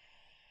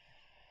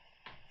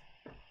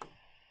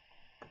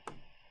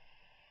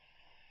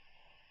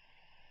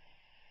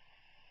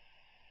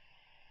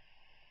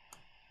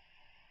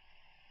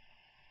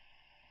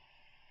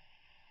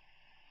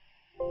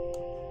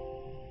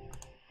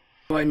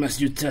 Why must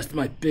you test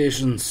my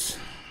patience?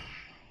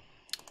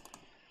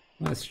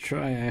 Let's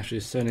try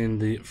actually setting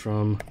the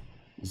from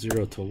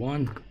 0 to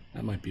 1.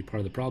 That might be part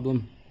of the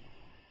problem.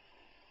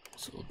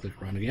 So we'll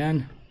click run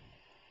again.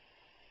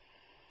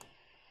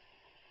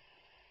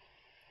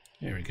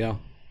 There we go.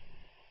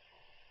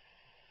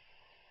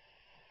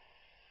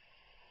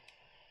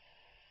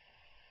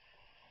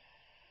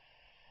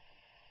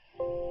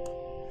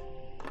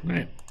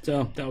 Alright,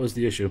 so that was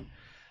the issue.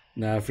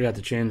 Now I forgot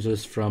to change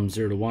this from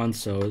 0 to 1,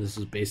 so this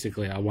is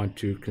basically, I want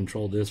to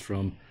control this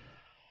from,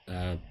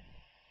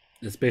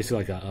 it's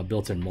basically like a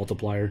built-in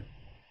multiplier.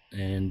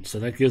 And so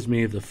that gives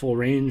me the full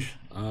range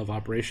of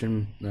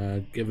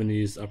operation given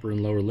these upper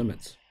and lower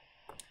limits.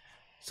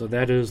 So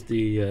that is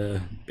the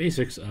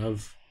basics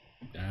of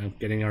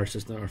getting our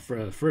system, our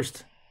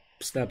first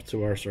step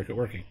to our circuit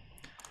working.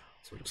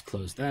 So we'll just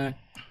close that.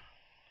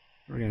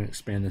 We're going to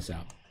expand this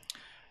out.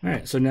 All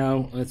right, so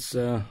now let's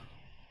actually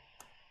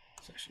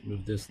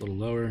move this a little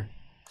lower.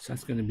 So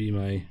that's going to be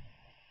my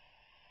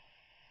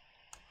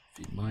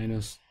V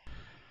minus.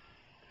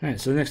 All right,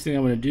 so the next thing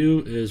I'm going to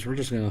do is we're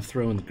just going to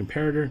throw in the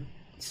comparator.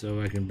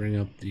 So I can bring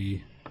up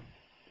the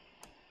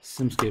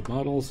Simscape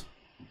models,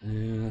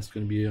 and that's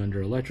going to be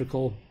under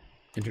electrical,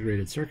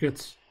 integrated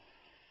circuits,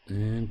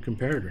 and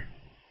comparator.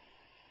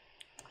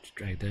 Just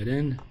drag that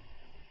in,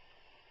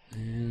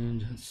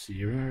 and let's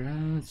see,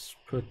 let's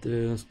put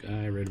this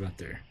guy right about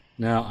there.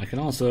 Now I can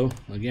also,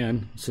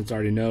 again, since I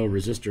already know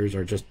resistors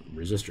are just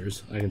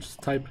resistors, I can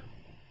just type,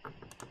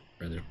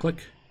 rather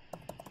click,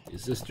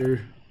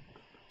 resistor.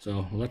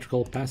 So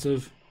electrical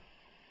passive,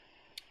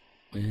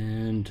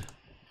 and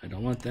I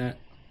don't want that,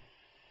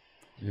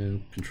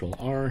 and Control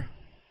R.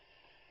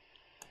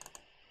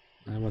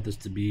 I want this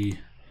to be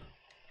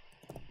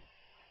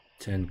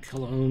 10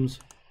 kilo ohms.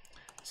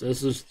 So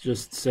this is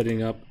just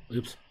setting up,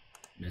 oops,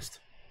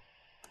 missed,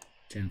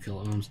 10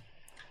 kilo ohms.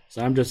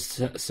 So I'm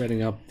just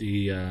setting up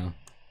the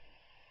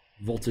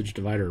voltage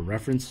divider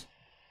reference.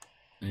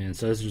 And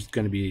so this is just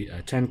going to be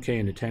a 10K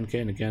into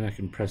 10K, and again I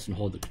can press and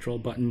hold the control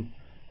button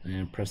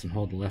and press and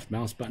hold the left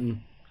mouse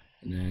button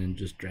and then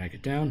just drag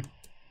it down,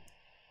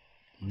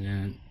 and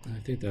then I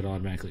think that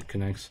automatically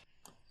connects.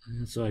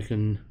 And so I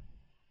can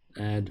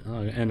add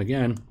and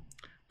again,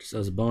 just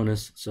as a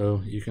bonus,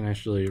 so you can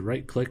actually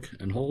right click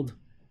and hold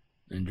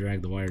and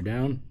drag the wire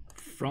down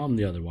from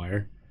the other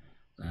wire,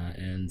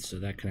 and so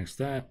that connects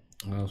that.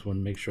 I also want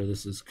to make sure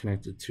this is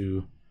connected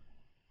to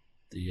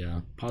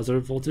the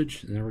positive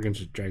voltage, and then we're going to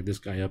just drag this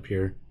guy up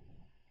here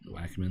and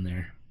whack him in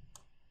there.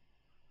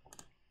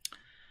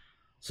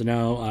 So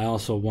now I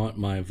also want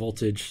my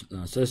voltage,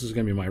 so this is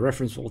going to be my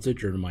reference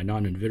voltage or my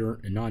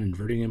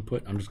non-inverting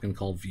input. I'm just going to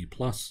call V+.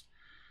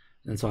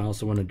 And so I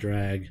also want to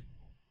drag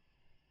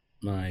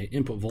my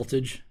input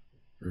voltage,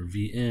 or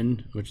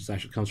Vin, which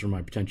actually comes from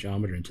my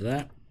potentiometer, into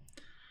that.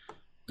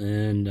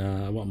 And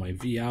I want my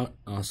V out,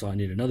 so I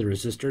need another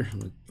resistor.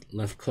 With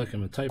left click,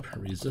 I'm going to type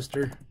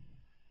resistor,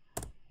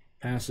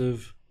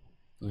 passive,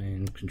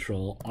 and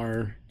Control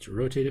R to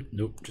rotate it.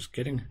 Nope, just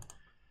kidding.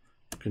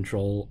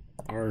 Control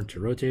R to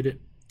rotate it.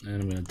 And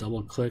I'm going to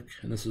double click,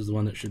 and this is the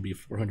one that should be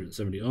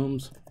 470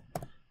 ohms.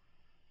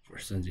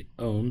 470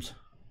 ohms.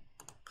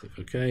 Click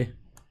OK.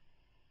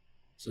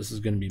 So this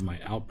is going to be my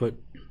output.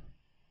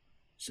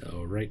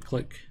 So right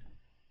click,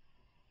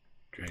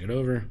 drag it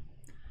over.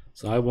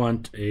 So I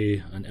want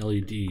an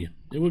LED.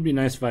 It would be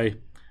nice if I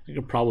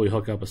could probably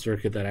hook up a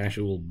circuit that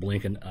actually will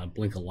blink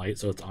a light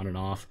so it's on and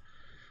off.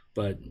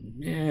 But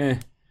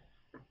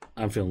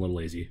I'm feeling a little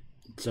lazy.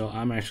 So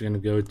I'm actually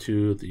going to go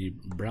to the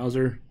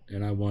browser,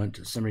 and I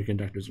want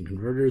semiconductors and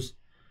converters.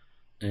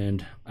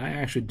 And I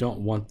actually don't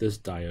want this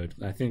diode.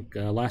 I think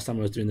last time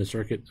I was doing the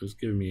circuit, it was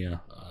giving me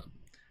a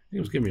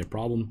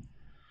problem.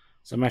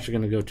 So I'm actually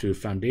going to go to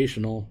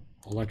foundational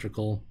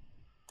electrical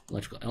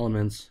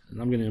elements, and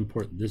I'm going to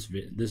import this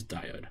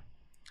diode.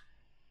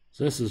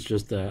 So this is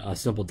just a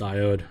simple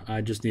diode.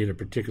 I just need a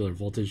particular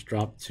voltage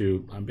drop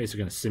to. I'm basically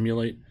going to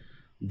simulate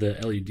the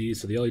LED.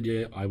 So the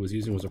LED I was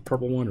using was a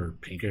purple one, or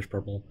pinkish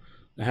purple.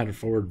 I had a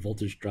forward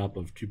voltage drop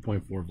of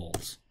 2.4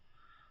 volts.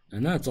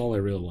 And that's all I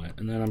really want.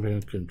 And then I'm going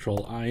to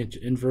Control I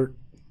to invert,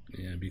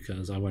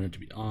 because I want it to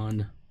be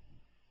on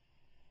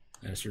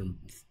at a certain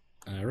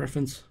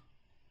reference.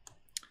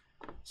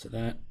 So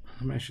that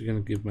I'm actually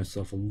going to give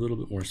myself a little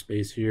bit more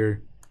space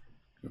here.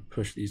 I'm going to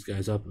push these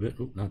guys up a bit.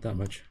 Oop, not that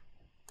much.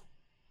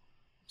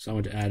 So I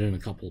want to add in a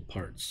couple of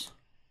parts.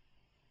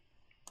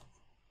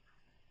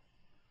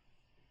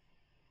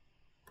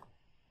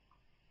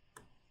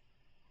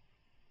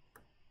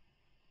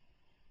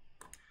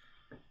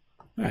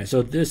 All right,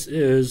 so this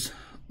is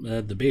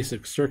the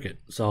basic circuit.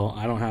 So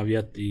I don't have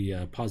yet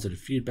the positive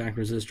feedback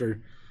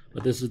resistor,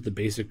 but this is the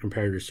basic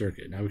comparator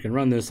circuit. Now we can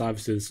run this.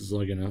 Obviously, this is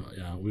like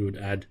we would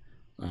add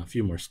a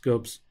few more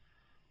scopes,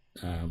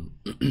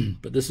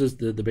 but this is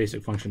the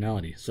basic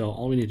functionality. So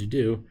all we need to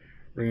do,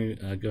 we're going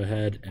to go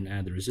ahead and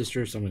add the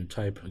resistor. So I'm going to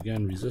type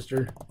again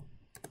resistor,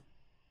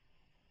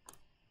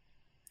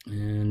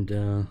 and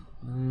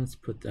let's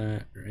put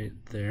that right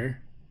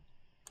there.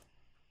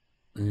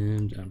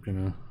 And I'm going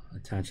to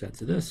attach that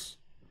to this,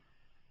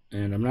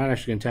 and I'm not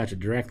actually going to attach it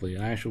directly.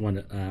 I actually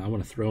want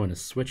to throw in a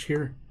switch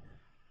here.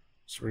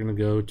 So we're going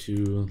to go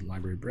to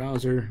library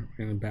browser.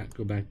 We're going to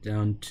go back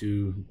down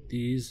to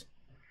these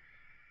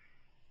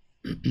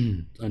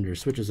under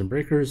switches and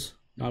breakers.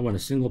 Now I want a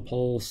single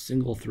pole,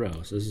 single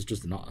throw. So this is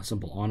just a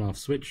simple on-off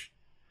switch.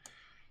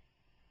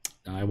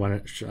 Now I want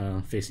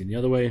it facing the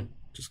other way,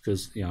 just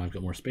because I've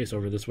got more space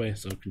over this way.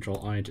 So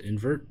Control I to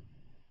invert.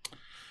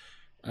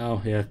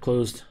 Oh yeah,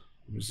 closed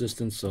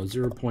resistance, so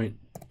 0.2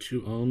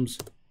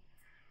 ohms,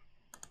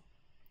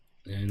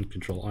 and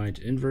Control I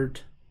to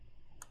invert,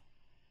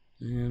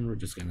 And we're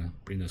just gonna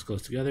bring those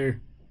close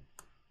together,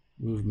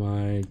 move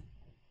my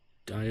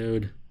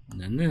diode,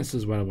 and then this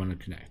is what I want to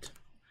connect.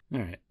 All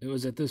right, it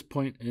was at this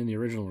point in the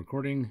original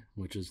recording,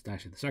 which is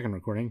actually the second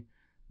recording,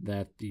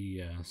 that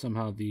the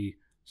somehow the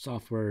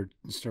software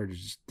started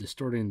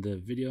distorting the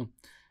video.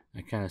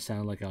 I kind of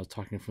sounded like I was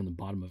talking from the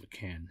bottom of a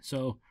can.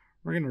 So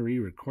we're going to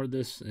re-record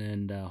this,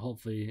 and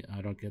hopefully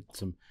I don't get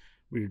some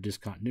weird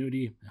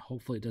discontinuity.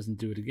 Hopefully it doesn't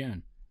do it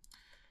again.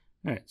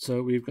 All right,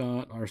 so we've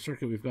got our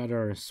circuit, we've got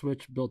our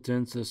switch built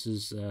in. So this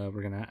is,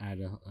 we're going to add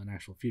an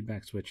actual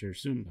feedback switch here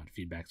soon, not a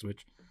feedback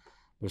switch,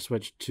 but a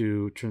switch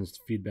to turn this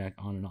feedback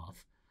on and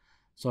off.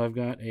 So I've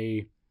got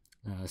a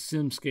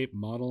Simscape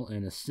model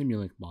and a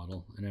Simulink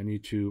model, and I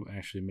need to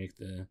actually make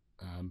the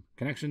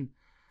connection.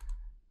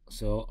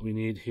 So we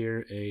need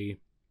here a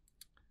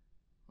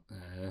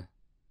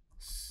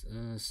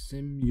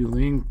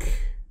Simulink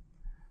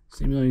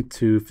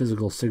to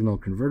physical signal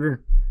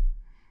converter,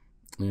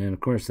 and of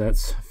course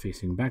that's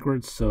facing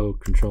backwards, so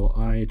Control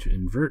I to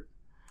invert.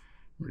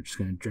 We're just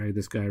going to drag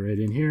this guy right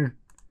in here,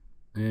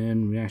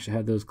 and we actually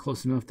had those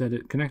close enough that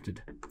it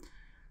connected.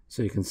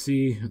 So you can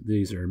see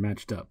these are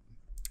matched up.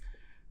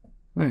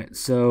 All right,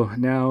 so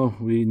now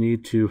we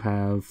need to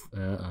have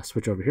a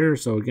switch over here.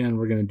 So again,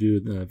 we're going to do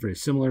the very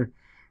similar.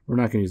 We're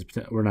not going to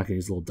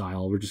use a little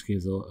dial. We're just going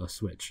to use a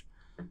switch.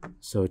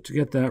 So to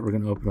get that, we're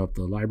going to open up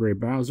the library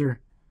browser,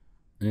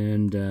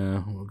 and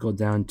we'll go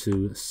down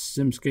to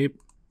Simscape.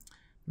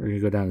 We're going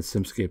to go down to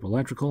Simscape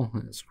Electrical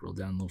and scroll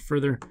down a little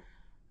further,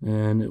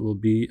 and it will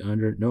be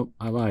under. Nope,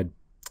 I lied.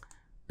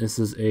 This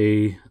is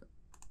a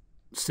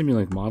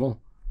Simulink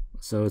model.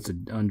 So it's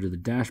under the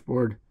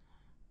dashboard,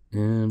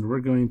 and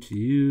we're going to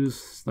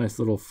use this nice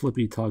little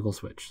flippy toggle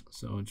switch.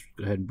 So let's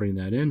go ahead and bring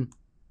that in.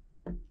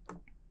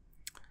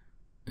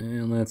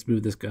 And let's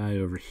move this guy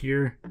over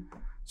here.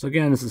 So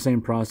again, it's the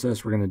same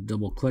process. We're going to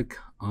double click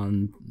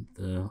on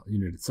the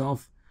unit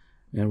itself,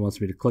 and it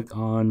wants me to click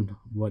on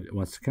what it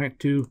wants to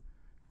connect to.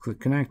 Click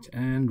connect,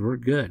 and we're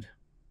good.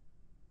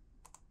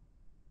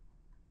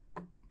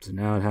 So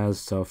now it has,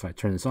 so if I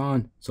turn this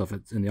on, so if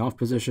it's in the off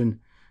position,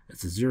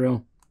 it's a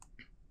 0.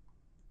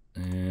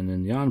 And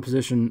in the on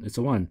position, it's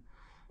a 1.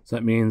 So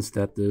that means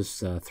that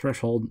this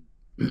threshold,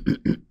 so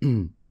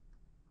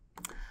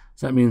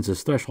that means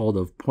this threshold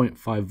of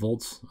 0.5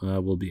 volts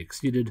will be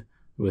exceeded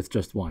with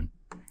just 1.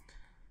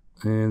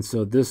 And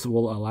so this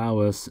will allow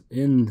us,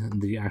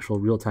 in the actual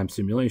real-time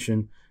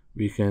simulation,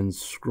 we can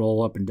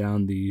scroll up and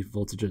down the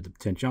voltage of the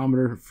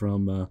potentiometer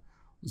from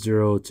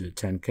 0 to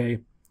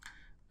 10K.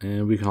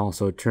 And we can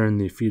also turn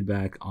the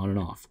feedback on and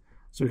off.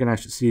 So we can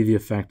actually see the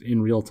effect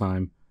in real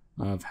time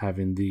of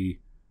having the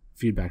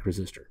feedback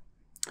resistor.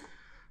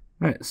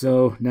 All right,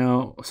 so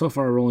now so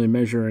far we're only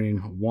measuring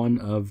one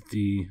of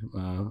the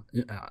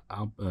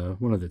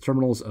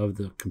terminals of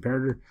the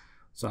comparator.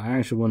 So I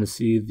actually want to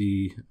see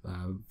the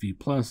V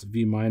plus,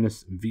 V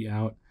minus, V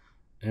out,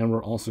 and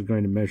we're also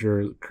going to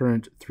measure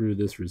current through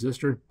this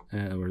resistor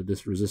or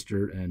this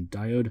resistor and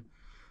diode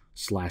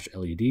 /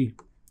 LED.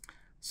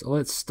 So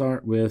let's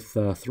start with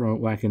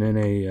whacking in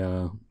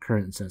a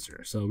current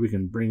sensor. So we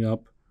can bring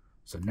up.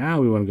 So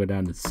now we want to go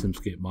down to the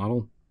Simscape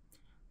model.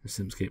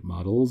 Simscape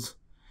models.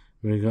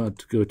 We're going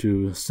to go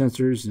to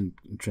sensors and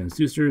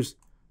transducers.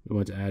 We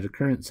want to add a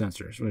current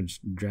sensor. So we're going to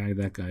just drag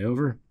that guy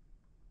over.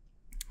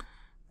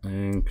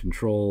 And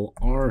Control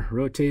R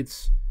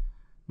rotates,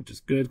 which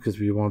is good because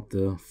we want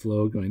the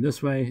flow going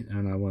this way,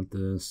 and I want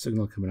the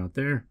signal coming out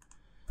there.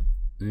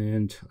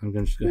 And I'm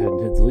going to just go ahead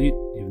and hit delete,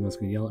 even though it's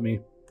going to yell at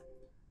me.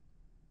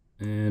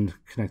 And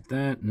connect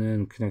that, and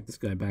then connect this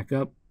guy back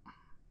up.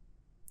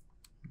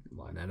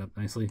 Line that up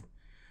nicely.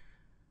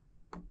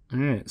 All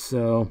right,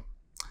 so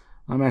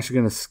I'm actually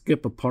going to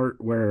skip a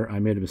part where I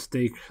made a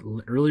mistake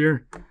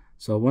earlier.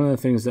 So one of the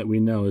things that we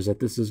know is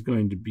that this is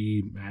going to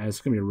be,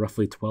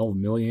 roughly 12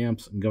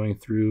 milliamps going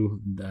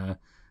through the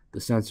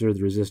sensor,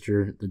 the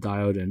resistor, the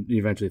diode, and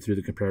eventually through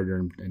the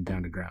comparator and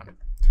down to ground.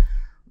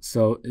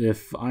 So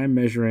if I'm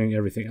measuring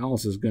everything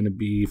else is going to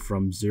be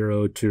from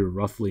 0 to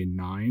roughly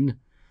 9,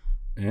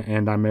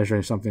 and I'm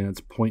measuring something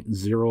that's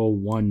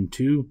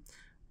 0.012,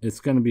 it's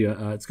going to be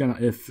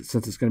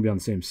since it's going to be on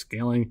the same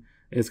scaling,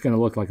 it's going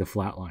to look like a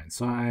flat line.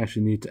 So I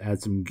actually need to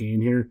add some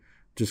gain here,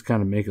 just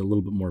kind of make it a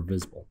little bit more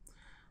visible.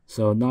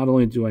 So not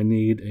only do I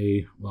need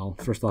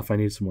first off, I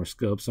need some more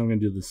scope. So I'm going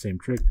to do the same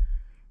trick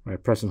where I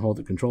press and hold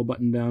the control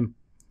button down,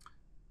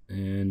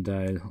 and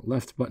I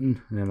left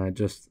button, and I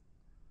just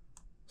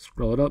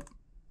scroll it up,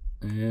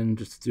 and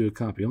just do a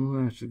copy.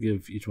 I'll actually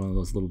give each one of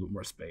those a little bit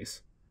more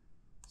space,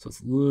 so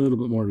it's a little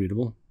bit more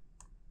readable.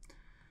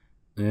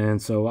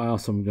 And so I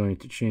also am going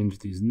to change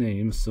these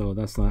names. So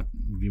that's not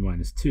V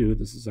minus 2.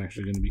 This is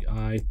actually going to be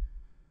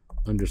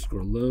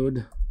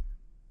I_load.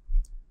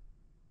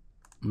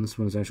 And this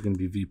one is actually going to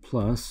be V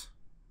plus.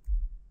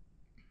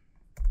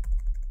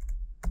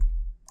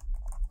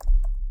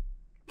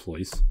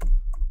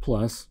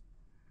 Plus.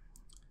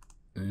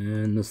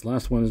 And this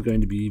last one is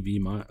going to be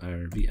V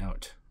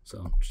out.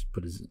 So just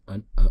put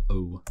an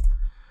O.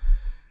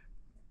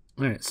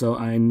 All right, so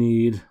I'm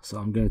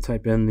going to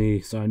type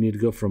in so I need to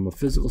go from a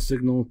physical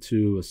signal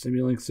to a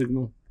Simulink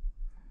signal,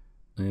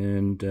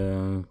 and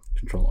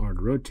Control R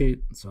to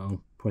rotate. So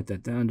I'll point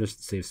that down just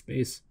to save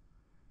space.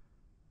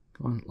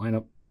 Come on, line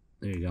up.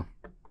 There you go.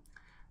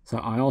 So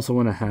I also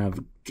want to have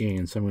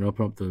gain. So I'm going to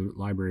open up the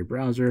library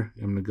browser.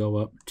 I'm going to go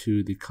up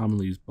to the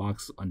commonly used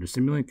box under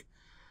Simulink,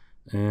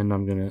 and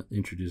I'm going to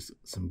introduce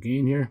some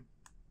gain here.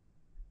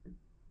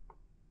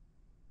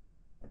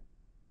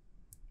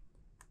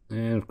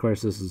 And of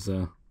course, this is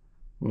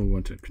we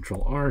want to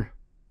Control R,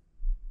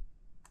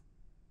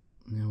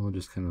 and we'll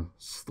just kind of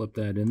slip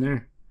that in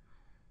there.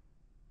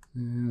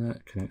 And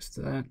that connects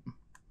to that,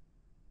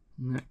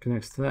 and that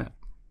connects to that.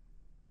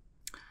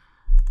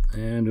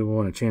 And we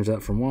want to change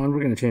that from 1. We're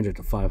going to change it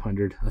to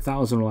 500.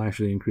 1,000 will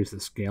actually increase the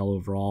scale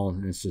overall,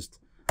 and it's just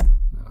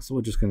so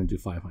we're just going to do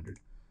 500.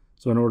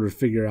 So in order to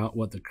figure out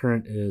what the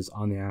current is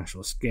on the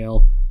actual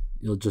scale,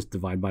 you'll just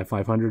divide by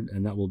 500,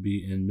 and that will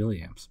be in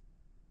milliamps.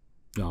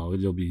 No,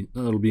 it'll be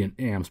in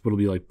amps, but it'll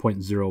be like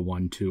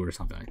 0.012 or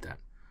something like that.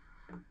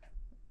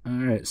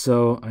 All right,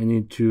 so I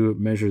need to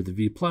measure the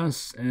V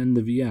plus and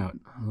the V out.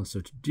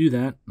 So to do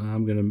that,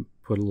 I'm going to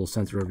put a little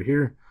sensor over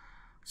here.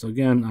 So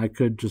again, I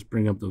could just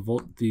bring up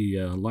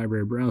the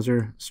library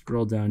browser,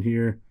 scroll down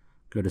here,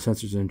 go to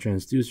sensors and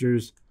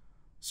transducers,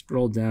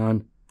 scroll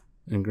down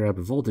and grab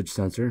a voltage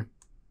sensor.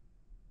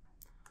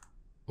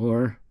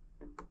 Or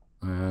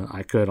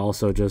I could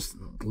also just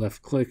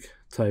left click,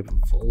 type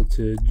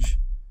voltage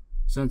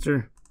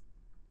sensor,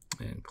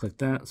 and click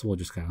that. So we'll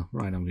just kind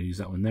of, I'm going to use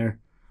that one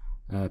there.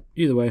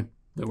 Either way,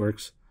 that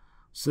works.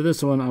 So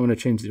this one, I'm going to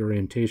change the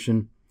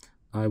orientation.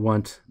 I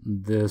want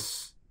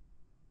this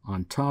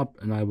on top,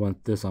 and I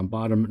want this on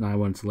bottom, and I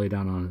want it to lay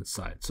down on its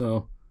side.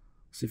 So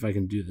see if I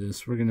can do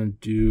this. We're going to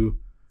do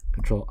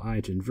Control I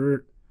to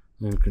invert,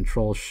 and then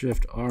Control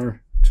Shift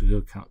R to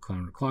go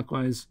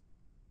counterclockwise.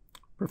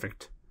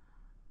 Perfect.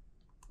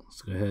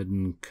 Let's go ahead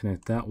and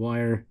connect that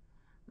wire,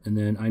 and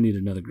then I need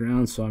another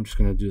ground, so I'm just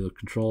going to do the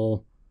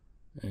Control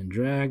and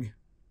drag.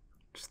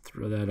 Just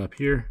throw that up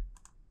here.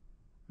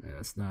 Yeah,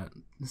 it's not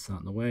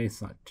in the way.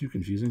 It's not too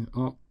confusing.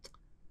 Oh,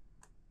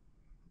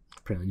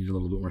 apparently need a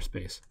little bit more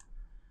space.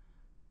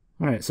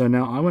 All right, so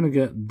now I want to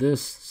get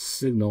this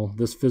signal,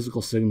 this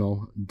physical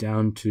signal,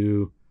 down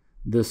to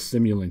this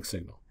Simulink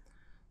signal.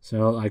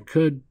 So I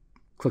could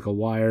click a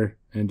wire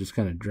and just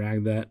kind of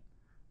drag that,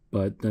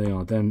 but then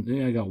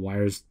I got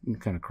wires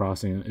kind of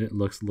crossing, and it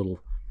looks a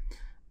little.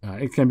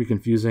 It can be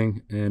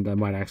confusing, and I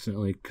might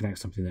accidentally connect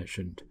something that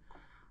shouldn't.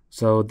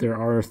 So there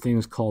are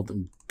things called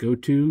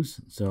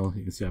go-tos. So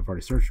you can see I've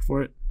already searched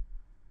for it.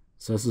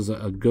 So this is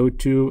a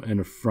go-to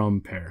and a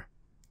from pair.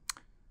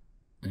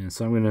 And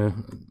so I'm going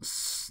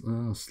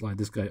to slide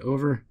this guy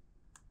over.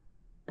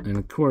 And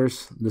of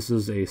course, this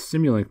is a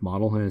Simulink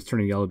model, and it's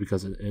turning yellow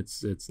because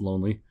it's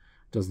lonely.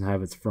 It doesn't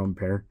have its from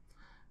pair.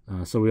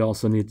 So we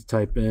also need to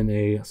type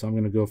in so I'm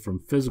going to go from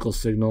physical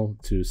signal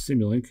to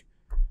Simulink.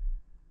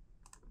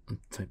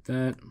 Type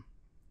that,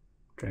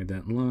 drag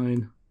that in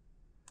line,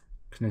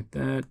 connect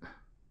that,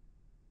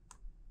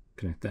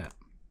 connect that.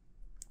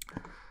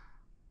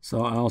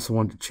 So I also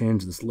want to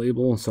change this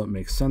label so it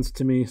makes sense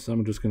to me. So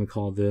I'm just going to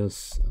call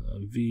this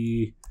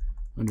V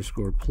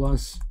underscore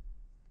plus.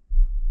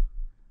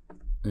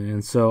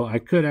 And so I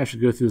could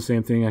actually go through the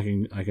same thing.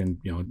 I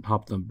can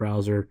hop the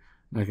browser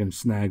and I can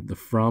snag the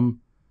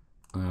from.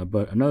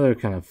 But another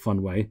kind of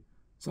fun way,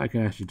 so I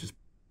can actually just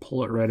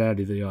pull it right out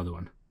of the other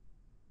one.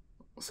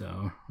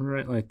 So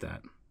right like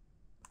that.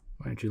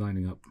 Why aren't you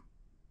lining up?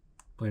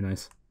 Play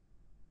nice.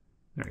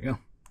 There we go.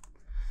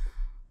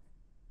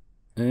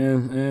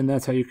 And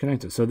that's how you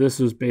connect it. So this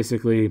is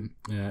basically,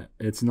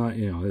 it's not,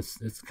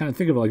 it's kind of,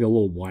 think of it like a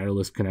little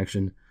wireless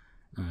connection.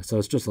 So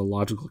it's just a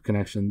logical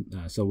connection.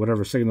 So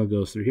whatever signal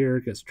goes through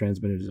here gets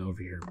transmitted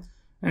over here.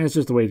 And it's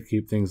just a way to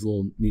keep things a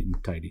little neat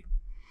and tidy.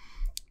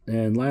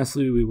 And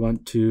lastly, we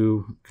want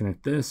to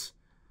connect this.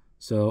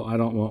 So I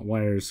don't want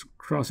wires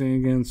crossing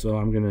again, so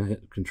I'm going to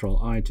hit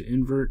Control I to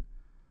invert,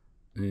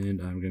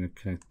 and I'm going to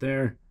connect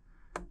there.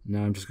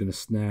 Now I'm just going to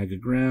snag a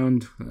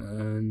ground,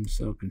 and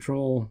so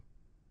Control,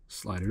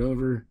 slide it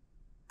over,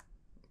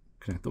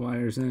 connect the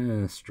wires,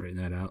 and straighten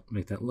that out,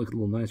 make that look a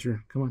little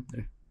nicer. Come on,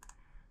 there.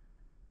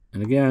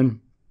 And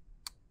again,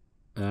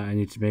 I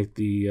need to make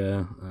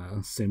the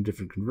same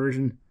different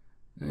conversion.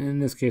 In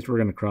this case, we're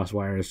going to cross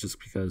wires just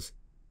because,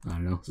 I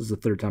don't know, this is the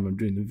third time I'm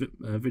doing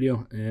the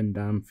video, and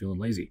I'm feeling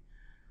lazy.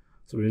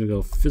 So we're going to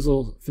go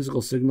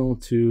physical signal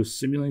to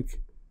Simulink,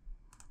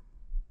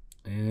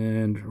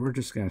 and we're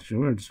just going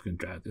to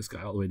drag this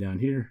guy all the way down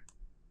here,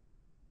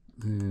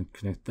 and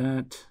connect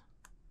that,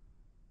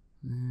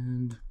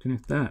 and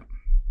connect that.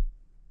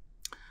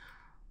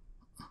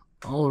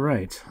 All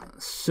right,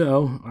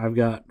 so I've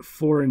got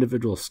 4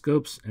 individual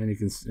scopes, and you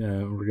can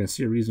we're going to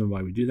see a reason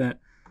why we do that.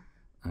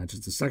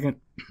 Just a second.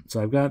 So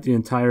I've got the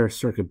entire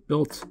circuit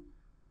built.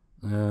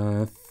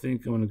 I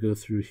think I'm going to go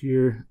through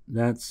here.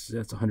 That's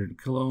 100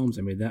 kilo ohms.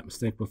 I made that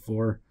mistake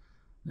before.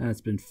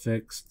 That's been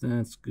fixed.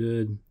 That's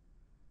good.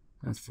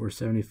 That's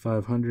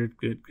 47500.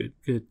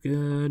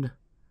 Good.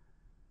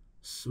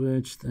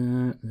 switch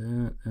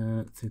that.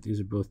 I think these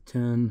are both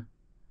 10.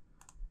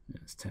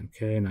 It's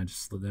 10K, and I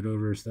just slid that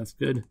over, so that's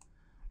good.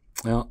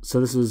 Well, so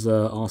this is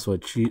also a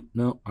cheat.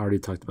 No, I already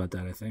talked about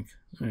that, I think.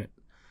 All right.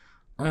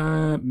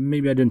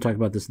 Maybe I didn't talk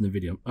about this in the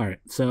video. All right,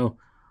 so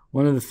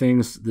one of the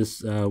things,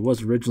 this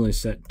was originally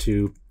set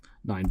to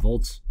 9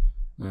 volts.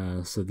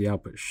 So the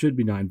output should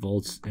be 9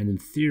 volts, and in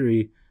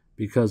theory,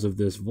 because of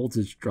this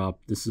voltage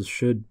drop,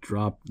 should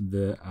drop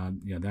the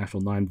the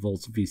actual 9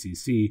 volts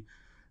VCC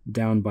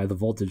down by the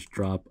voltage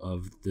drop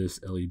of this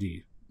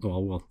LED.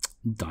 Well,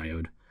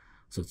 diode.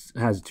 So it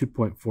has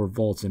 2.4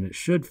 volts, and it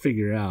should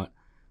figure out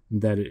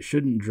that it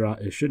shouldn't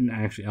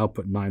actually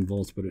output 9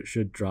 volts, but it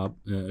should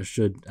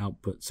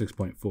output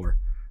 6.4 or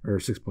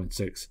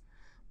 6.6.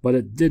 But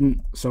it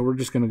didn't, so we're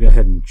just going to go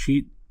ahead and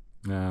cheat.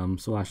 So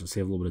we'll actually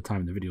save a little bit of time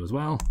in the video as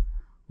well.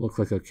 We'll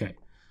click OK.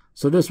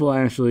 So this will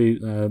actually,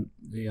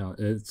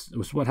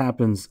 it's what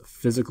happens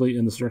physically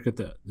in the circuit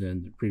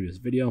in the previous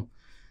video.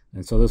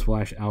 And so this will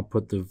actually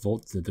output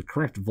the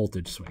correct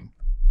voltage swing.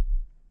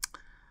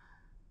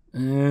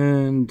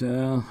 And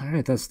all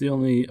right, that's the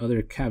only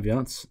other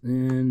caveats.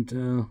 And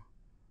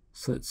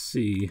so let's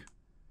see.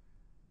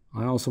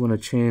 I also want to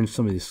change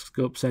some of these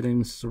scope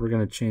settings, so we're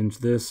going to change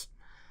this.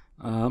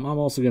 I'm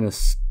also going to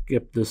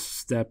skip this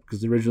step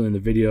because originally in the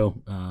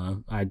video,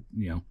 I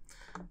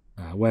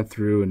went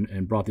through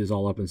and brought these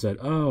all up and said,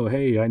 oh,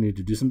 hey, I need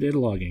to do some data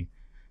logging.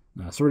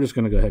 So we're just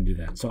going to go ahead and do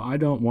that. So I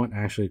don't want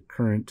actually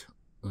current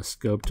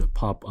scope to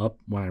pop up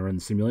when I run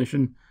the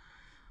simulation,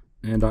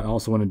 and I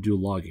also want to do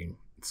logging.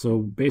 So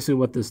basically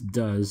what this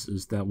does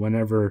is that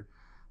whenever,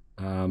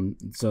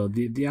 so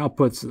the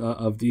outputs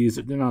of these,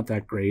 they're not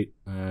that great,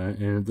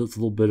 and it's a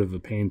little bit of a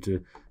pain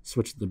to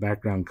switch the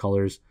background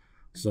colors.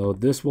 So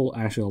this will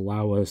actually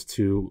allow us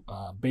to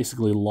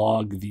basically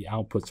log the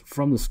outputs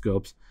from the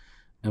scopes,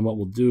 and what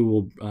we'll do,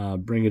 we'll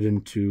bring it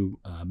into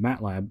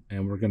Matlab,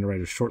 and we're going to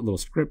write a short little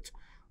script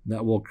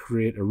that will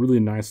create a really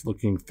nice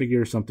looking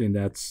figure, something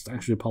that's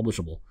actually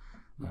publishable.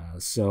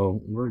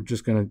 So we're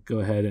just going to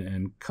go ahead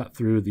and cut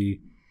through the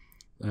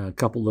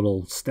couple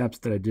little steps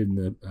that I did in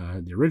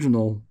the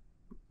original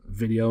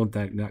video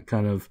that got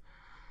kind of,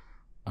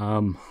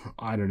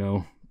 I don't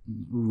know,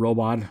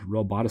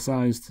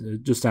 roboticized.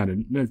 It just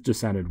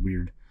sounded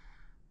weird.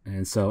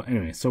 And so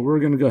anyway, so we're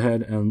going to go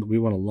ahead and we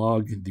want to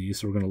log these.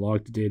 So we're going to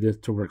log the data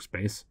to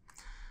workspace,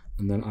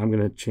 and then I'm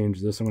going to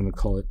change this. I'm going to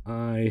call it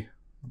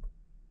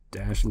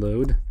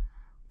I-load,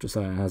 just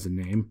so it has a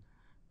name,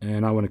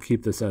 and I want to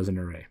keep this as an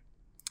array.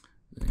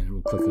 And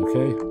we'll click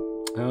OK.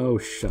 Oh,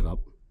 shut up.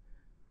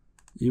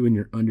 You and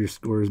your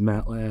underscores,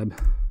 Matlab.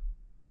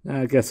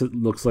 I guess it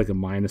looks like a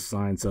minus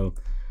sign, so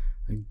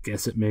I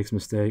guess it makes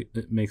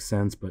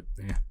sense, but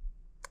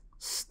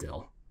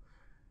still.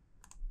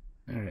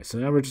 All right, so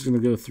now we're just going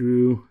to go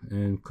through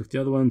and click the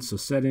other one. So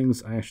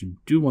settings, I actually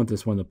do want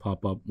this one to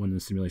pop up when the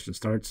simulation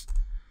starts.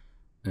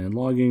 And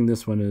logging,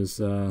 this one is,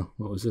 what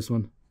was this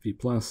one? V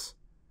plus.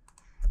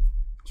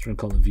 Let's try to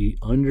call it V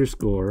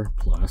underscore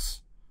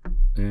plus.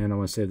 And I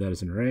want to save that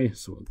as an array,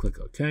 so we'll click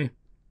OK.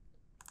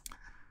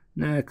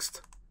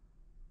 Next,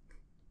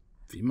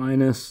 V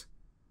minus,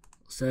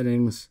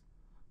 settings.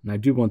 And I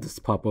do want this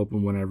to pop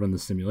open when I run the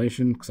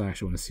simulation because I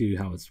actually want to see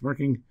how it's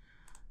working.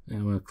 And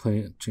I'm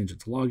going to change it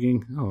to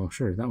logging. Oh,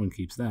 sure, that one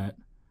keeps that.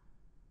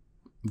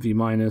 V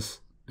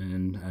minus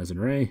and as an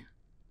array.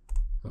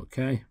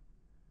 Okay.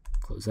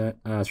 Close that.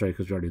 That's right,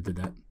 because we already did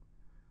that.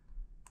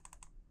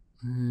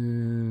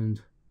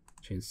 And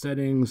change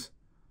settings.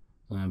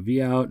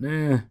 V out.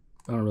 I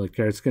don't really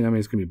care. It's gonna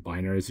be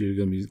binary, so you're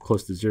gonna be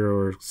close to 0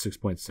 or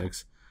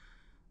 6.6.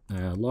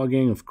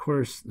 Logging, of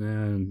course,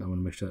 and I want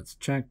to make sure that's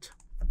checked.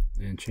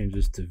 And change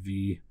this to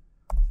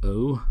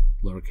VO,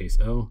 lowercase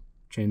o.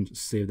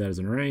 Save that as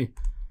an array,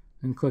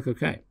 and click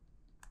OK.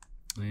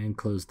 And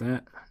close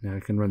that. Now I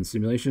can run the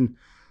simulation.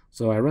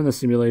 So I run the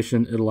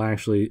simulation, it'll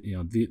actually,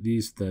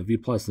 the V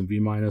plus and V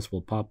minus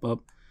will pop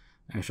up.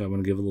 Actually, I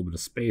want to give a little bit of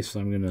space, so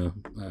I'm going to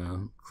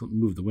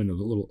move the window a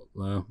little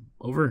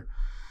over.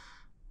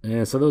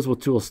 And so those will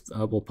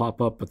pop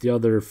up, but the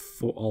other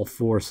all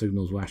four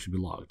signals will actually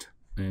be logged.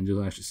 And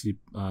you'll actually see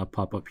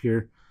pop up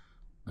here.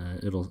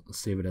 It'll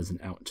save it as an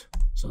out.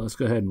 So let's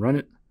go ahead and run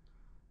it.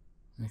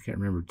 I can't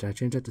remember. Did I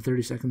change that to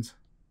 30 seconds?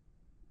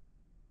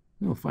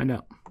 We'll find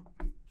out.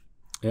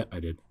 Yeah, I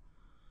did.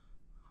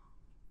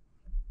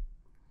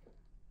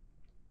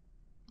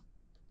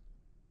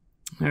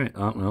 All right.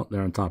 Oh, well,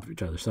 they're on top of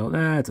each other, so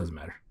that doesn't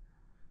matter.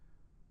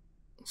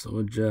 So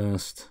we'll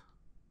just...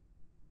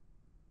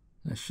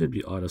 That should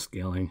be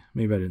auto-scaling.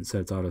 Maybe I didn't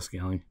set it's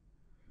auto-scaling.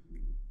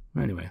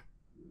 Anyway,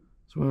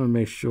 so we want to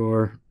make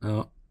sure,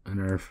 in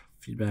our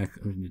feedback,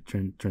 we need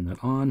to turn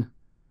that on.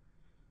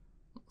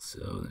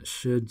 So that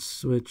should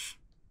switch.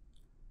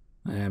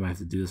 I might have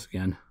to do this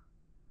again.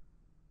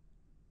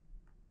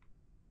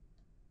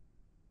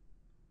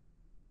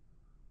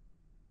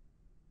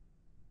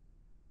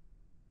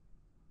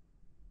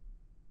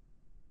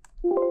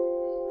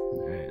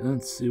 All right,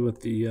 let's see what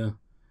the...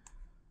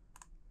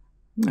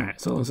 All right,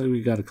 so it looks like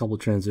we got a couple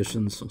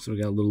transitions. Looks like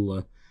we got a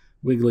little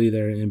wiggly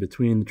there in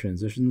between the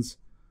transitions.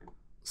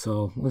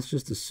 So let's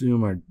just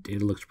assume our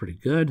data looks pretty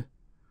good.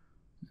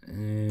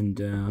 And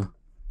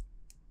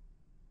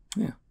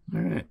yeah,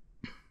 all right.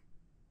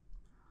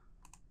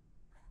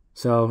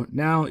 So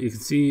now you can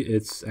see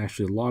it's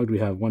actually logged. We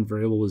have one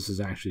variable. This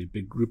is actually a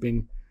big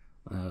grouping.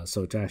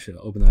 So to actually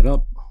open that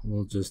up,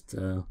 we'll just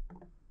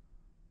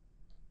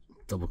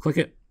double click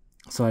it.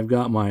 So I've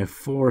got my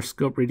 4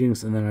 scope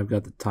readings, and then I've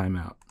got the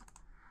timeout.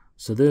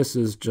 So this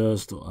is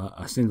just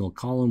a single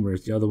column,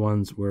 whereas the other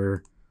ones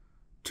were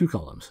 2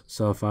 columns.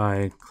 So if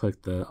I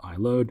click the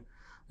iLoad,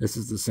 this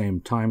is the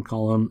same time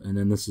column, and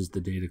then this is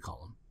the data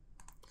column.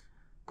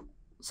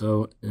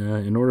 So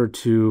in order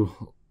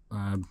to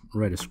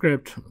write a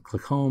script,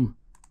 click Home,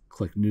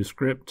 click New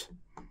Script,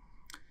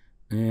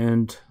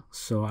 and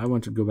so I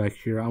want to go back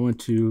here. I want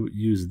to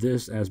use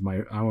this as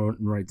I want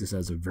to write this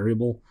as a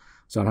variable,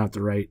 so I don't have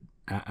to write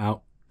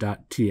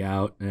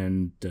out.tout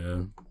and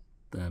the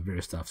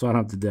various stuff. So I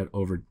don't have to do that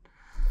over.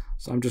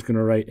 So I'm just going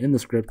to write in the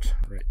script,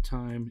 write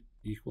time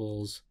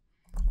equals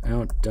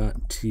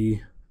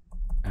out.tout,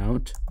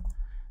 and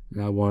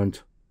I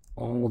want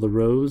all the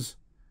rows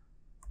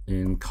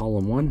in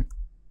column 1.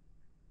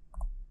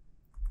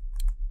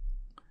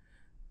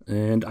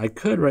 And I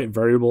could write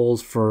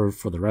variables for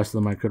the rest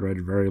of them. I could write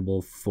a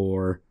variable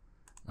for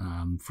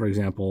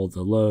example,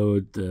 the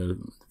load, the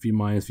v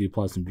minus, v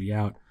plus, and v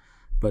out.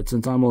 But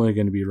since I'm only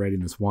going to be writing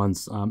this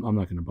once, I'm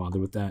not going to bother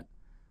with that.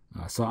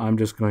 So I'm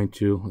just going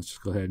to, let's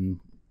just go ahead and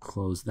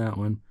close that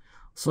one.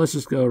 So let's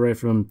just go right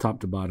from top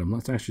to bottom.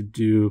 Let's actually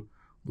do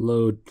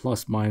load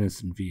plus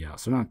minus and v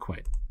out. So not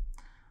quite.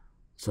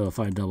 So if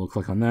I double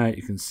click on that,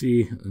 you can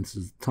see this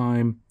is the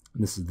time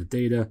and this is the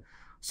data.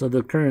 So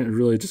the current is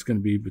really just going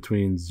to be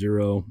between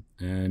 0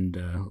 and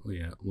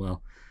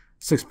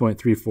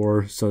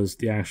 6.34. So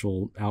the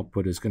actual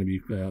output is going to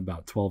be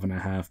about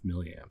 12.5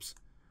 milliamps.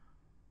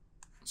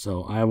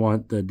 So I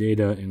want the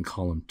data in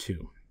column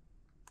 2.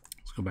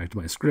 Let's go back to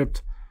my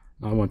script.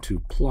 I want to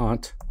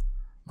plot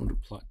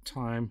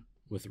time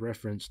with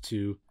reference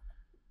to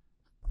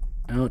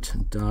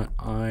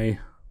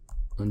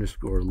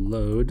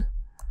out.I_load.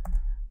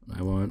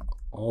 I want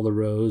all the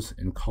rows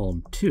in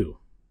column 2.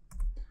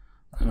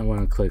 And I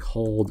want to click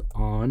hold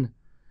on.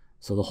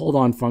 So the hold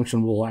on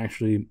function will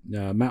actually,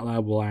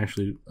 Matlab will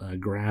actually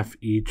graph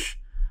each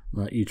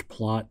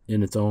plot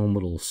in its own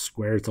little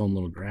square, its own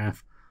little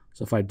graph.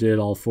 So if I did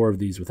all 4 of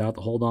these without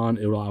the hold on,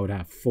 I would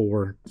have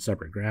 4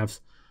 separate graphs.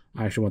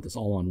 I actually want this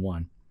all on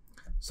one.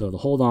 So the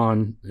hold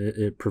on,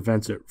 it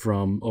prevents it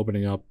from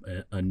opening up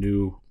a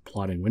new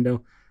plotting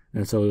window.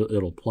 And so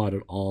it'll plot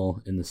it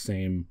all in the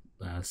same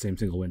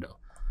single window.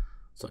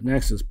 So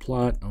next is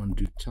plot. I want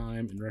to do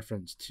time in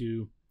reference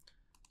to,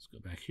 let's go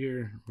back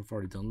here. We've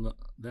already done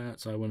that.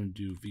 So I want to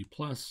do v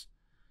plus.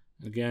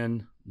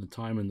 Again, the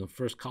time in the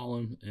first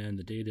column and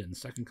the data in the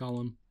second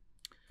column.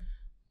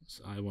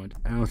 So I want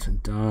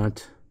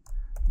out.v_plus.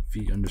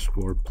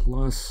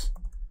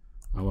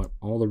 I want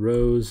all the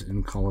rows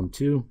in column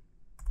 2.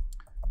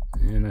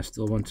 And I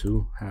still want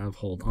to have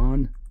hold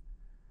on.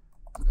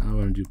 I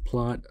want to do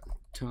plot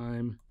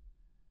time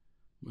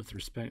with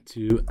respect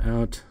to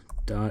out.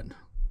 I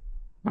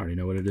already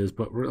know what it is,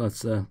 but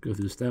let's go through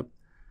the step.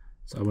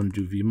 So I want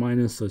to do v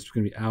minus, so it's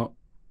going to be out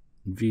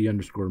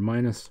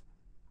v_minus.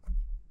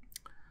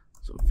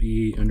 So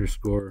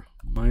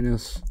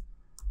v_minus,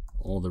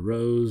 all the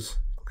rows,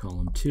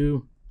 column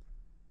 2.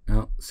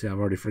 Now, see, I've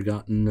already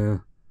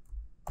forgotten.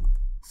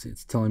 See,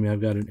 it's telling me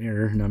I've got an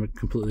error, and I'm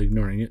completely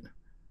ignoring it.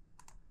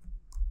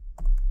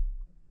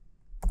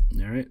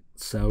 All right,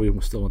 so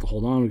we still want to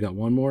hold on. We got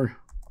one more.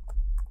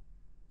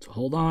 So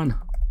hold on.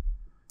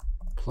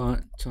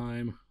 Plot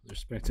time with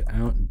respect to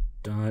out.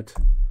 I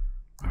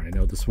already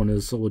know what this one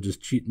is, so we'll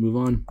just cheat and move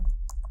on.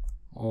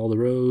 All the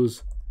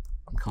rows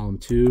in column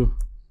 2,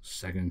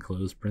 second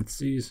close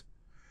parentheses.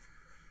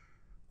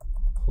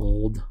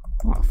 Hold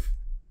off.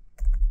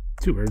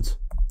 2 words.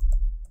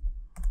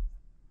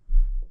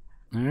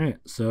 All right,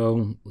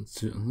 so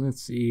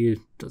let's see. It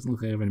doesn't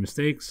look like I have any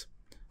mistakes.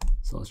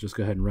 So let's just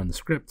go ahead and run the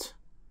script.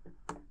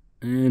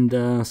 And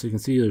so you can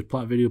see there's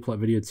plot video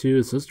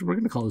 2. So we're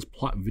going to call this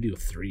plot video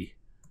 3.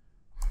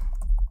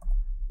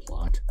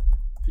 Plot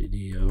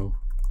video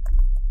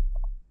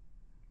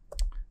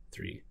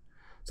 3.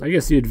 So I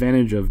guess the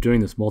advantage of doing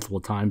this multiple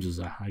times is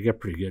I get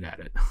pretty good at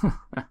it.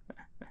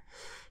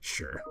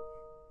 Sure.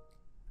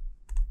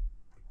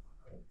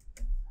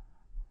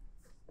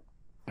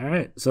 All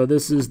right, so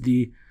this is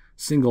the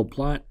single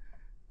plot.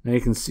 Now you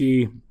can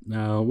see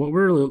what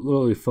we're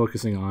really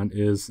focusing on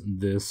is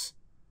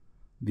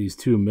these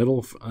 2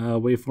 middle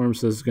waveforms.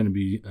 So this is going to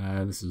be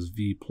this is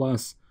v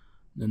plus,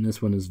 and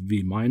this one is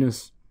v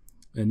minus,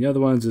 and the other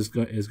ones is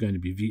going to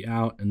be v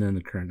out, and then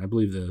the current. I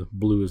believe the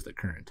blue is the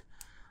current.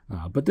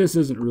 But this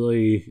isn't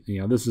really,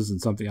 this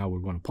isn't something I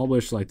would want to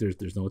publish. Like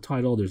there's no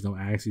title, there's no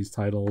axes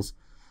titles,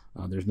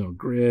 there's no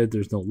grid,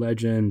 there's no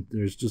legend.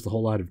 There's just a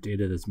whole lot of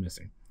data that's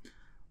missing.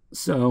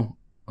 So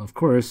of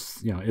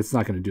course, it's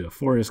not going to do it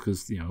for us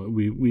because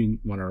we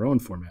want our own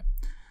format.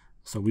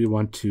 So we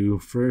want to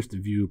first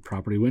view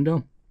property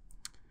window.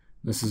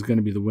 This is going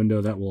to be the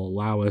window that will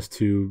allow us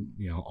to,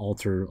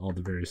 alter all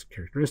the various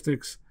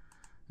characteristics.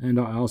 And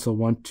I also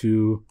want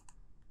to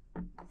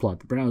plot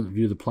the browser,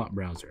 view the plot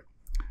browser.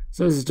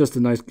 So this is just a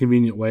nice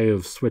convenient way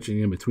of switching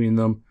in between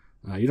them.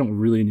 You don't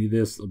really need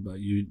this, but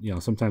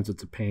sometimes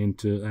it's a pain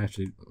to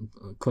actually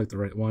click the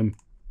right one.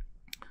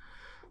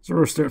 So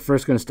we're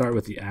first going to start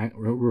with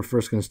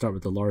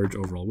the large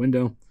overall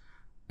window,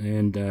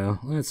 and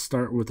let's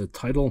start with the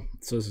title.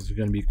 So this is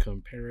going to be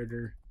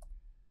comparator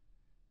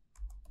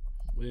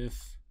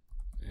with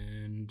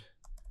and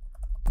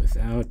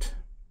without.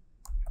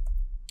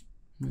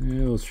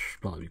 It'll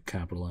probably be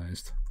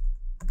capitalized.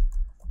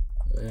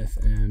 With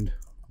and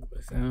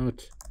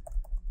without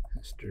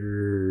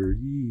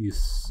hysteresis.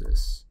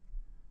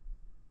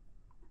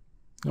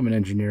 I'm an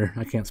engineer.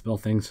 I can't spell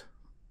things.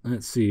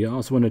 Let's see. I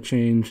also want to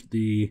change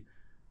the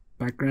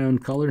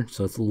background color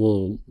so it's a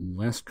little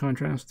less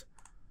contrast.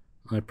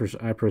 I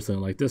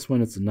personally like this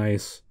one. It's a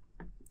nice,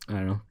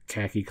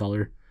 khaki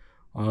color.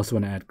 I also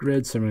want to add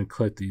grid, so I'm going to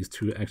click these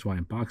two X, Y,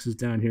 boxes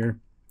down here.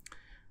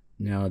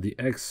 Now the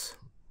X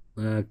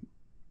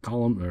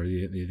column, or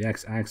the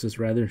X axis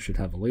rather, should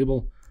have a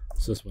label.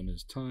 So this one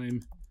is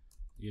time.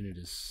 Unit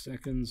is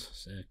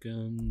seconds.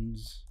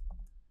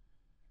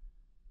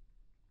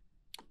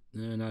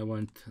 And I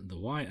want the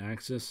Y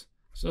axis.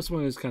 So this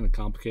one is kind of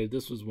complicated.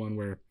 This was one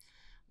where,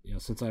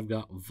 since I've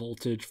got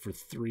voltage for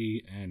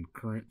 3 and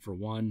current for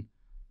 1,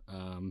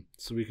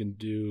 so we can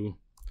do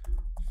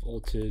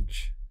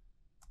voltage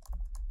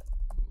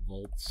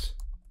volts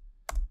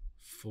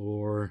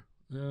for,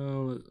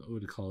 what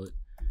would you call it?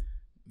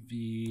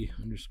 V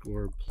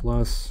underscore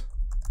plus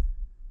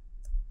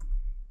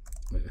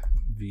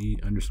V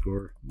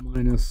underscore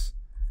minus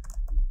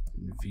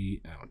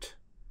V out.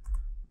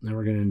 Now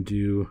we're going to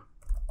do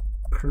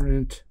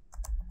current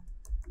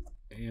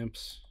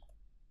amps,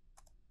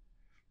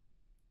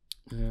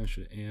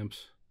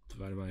 amps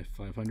divided by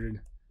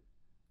 500,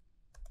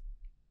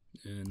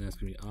 and that's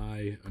going to be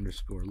I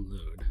underscore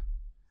load.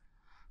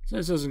 So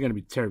this isn't going to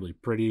be terribly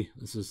pretty.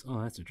 This is,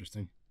 oh, that's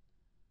interesting.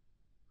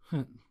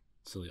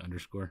 Silly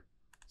underscore.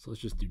 So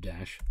let's just do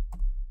dash.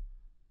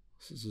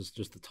 This is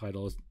just the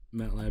title.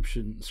 Matlab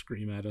shouldn't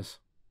scream at us.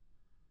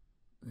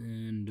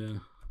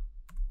 And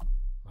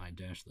I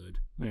dash load.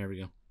 There we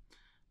go.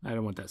 I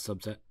don't want that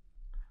subset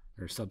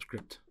or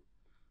subscript.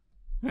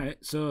 All right,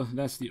 so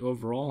that's the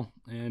overall,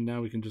 and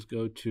now we can just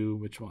go to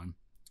which one.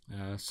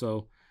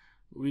 So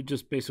we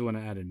just basically want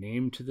to add a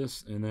name to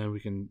this, and then we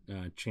can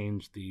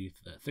change the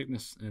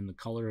thickness and the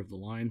color of the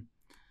line.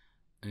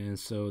 And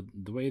so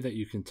the way that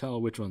you can tell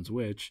which one's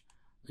which,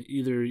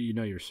 either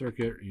your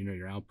circuit or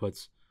your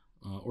outputs,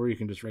 or you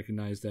can just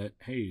recognize that,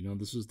 hey,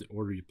 this is the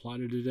order you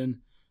plotted it in,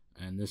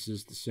 and this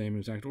is the same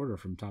exact order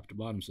from top to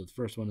bottom. So the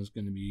first one is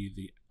going to be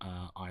the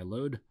I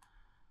load,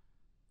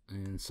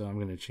 and so I'm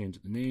going to change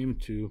the name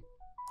to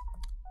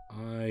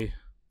I,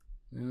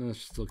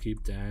 let's still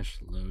keep dash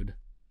load.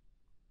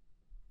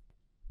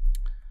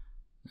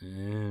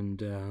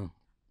 And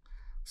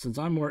since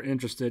I'm more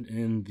interested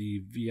in the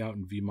V out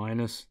and V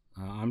minus,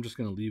 I'm just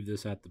going to leave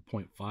this at the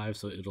 0.5,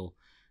 so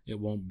it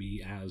won't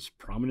be as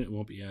prominent. It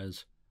won't be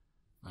as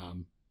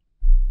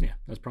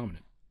that's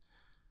prominent.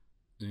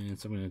 And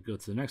so I'm going to go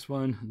to the next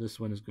one. This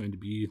one is going to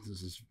be,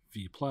 this is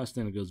V plus,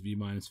 then it goes V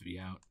minus, V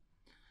out.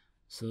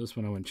 So this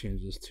one I want to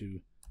change this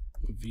to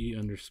V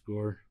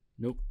underscore,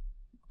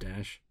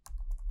 dash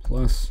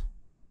plus.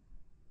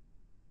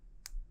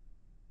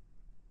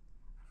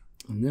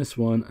 And this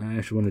one I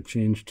actually want to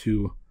change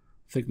to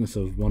thickness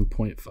of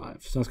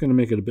 1.5. So that's going to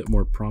make it a bit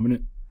more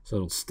prominent, so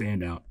it'll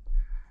stand out.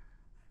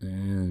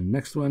 And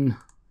next one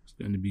is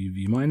going to be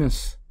V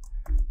minus,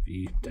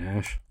 V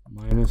dash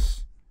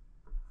minus.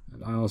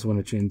 And I also want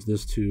to change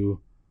this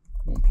to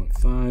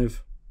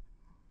 1.5.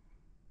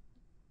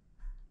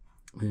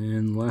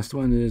 And the last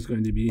one is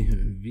going to be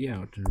V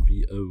out, or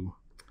VO.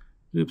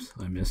 Oops,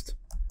 I missed.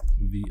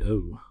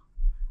 VO.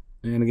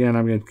 And again,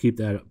 I'm going to keep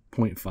that at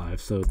 0.5,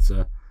 so it's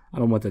I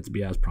don't want that to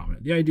be as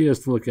prominent. The idea is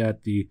to look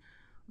at the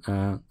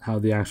how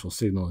the actual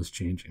signal is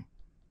changing.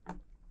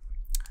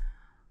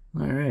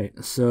 All right,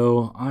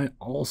 so I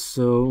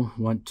also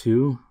want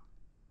to,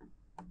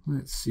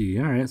 let's see.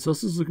 All right, so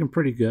this is looking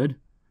pretty good.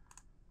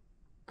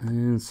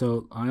 And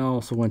so I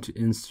also want to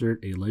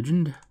insert a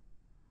legend.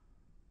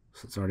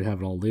 Since I already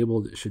have it all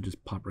labeled, it should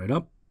just pop right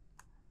up.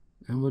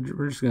 And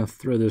we're just going to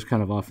throw this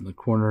kind of off in the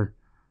corner.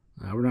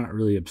 We're not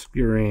really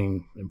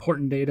obscuring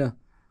important data.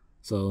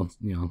 So,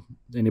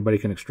 anybody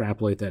can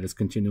extrapolate that it's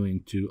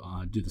continuing to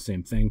do the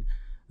same thing.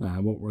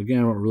 What we're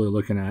really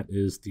looking at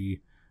is the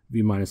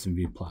V minus and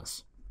V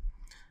plus.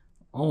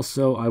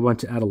 Also, I want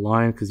to add a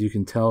line because you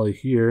can tell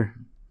here,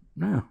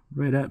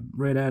 right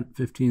at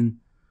 15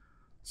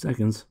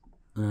 seconds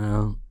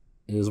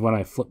is when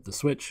I flip the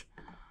switch.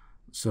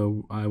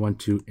 So I want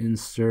to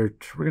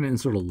we're going to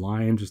insert a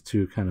line just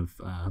to kind of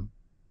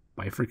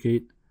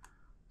bifurcate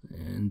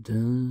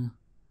and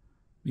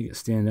make it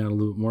stand out a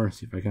little bit more.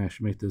 See if I can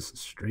actually make this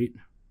straight.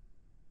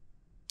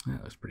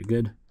 That looks pretty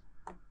good.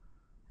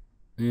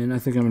 And I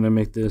think I'm going to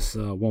make this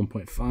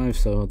 1.5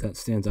 so that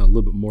stands out a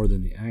little bit more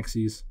than the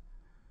axes.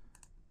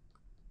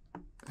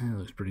 That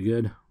looks pretty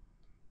good.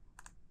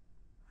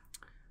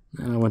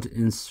 Then I want to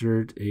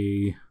insert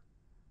a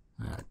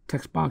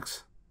text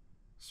box.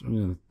 So I'm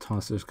going to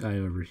toss this guy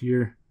over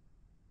here.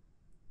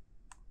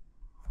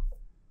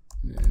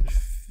 And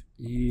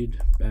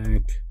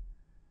feedback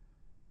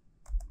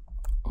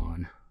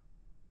on.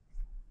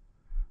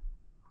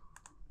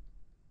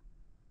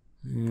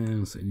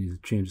 And so I need to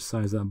change the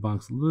size of that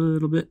box a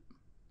little bit.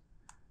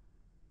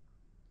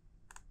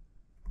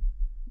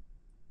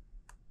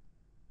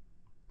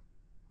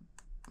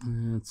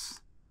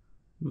 Let's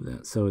move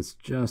that so it's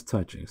just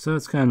touching. So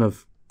it's kind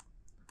of,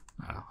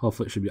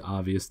 hopefully it should be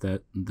obvious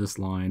that this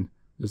line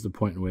is the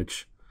point in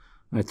which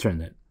I turn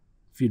that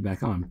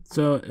feedback on.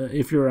 So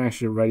if you're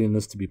actually writing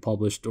this to be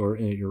published, or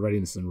you're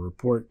writing this in a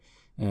report,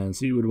 and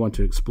so you would want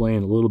to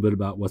explain a little bit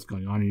about what's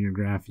going on in your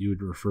graph, you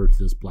would refer to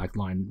this black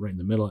line right in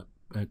the middle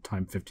at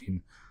time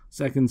 15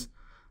 seconds,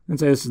 and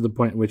say this is the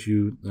point at which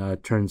you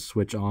turn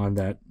switch on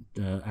that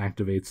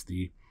activates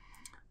the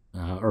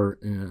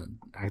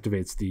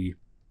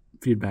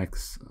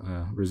feedback's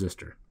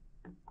resistor.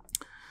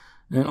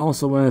 And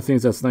also, one of the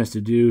things that's nice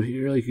to do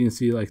here, like you can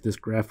see, like this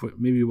graph,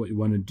 maybe what you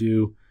want to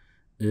do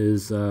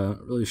is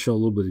really show a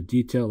little bit of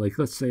detail. Like,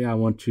 let's say I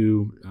want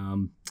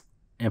to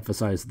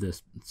emphasize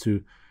this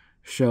to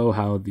show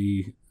how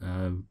the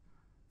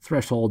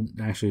threshold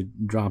actually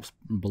drops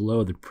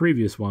below the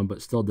previous one,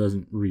 but still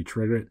doesn't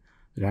re-trigger it.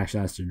 It actually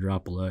has to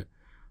drop below it.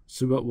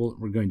 So what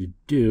we're going to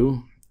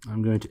do,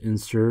 I'm going to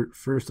insert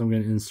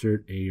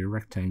a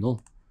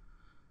rectangle.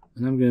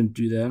 And I'm going to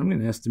do that. I'm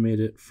going to estimate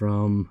it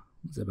from,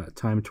 what's that, about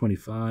time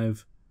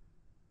 25,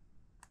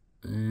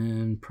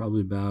 and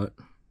probably about,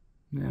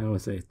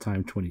 let's say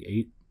time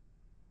 28,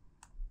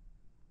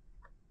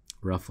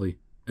 roughly.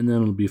 And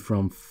then it'll be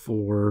from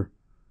 4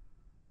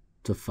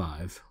 to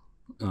 5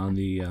 on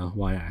the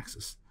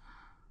y-axis.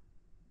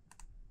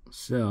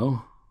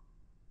 So,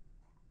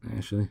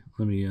 actually,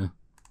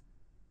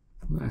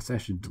 let's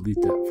actually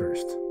delete that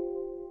first.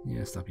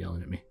 Yeah, stop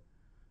yelling at me.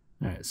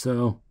 All right,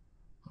 so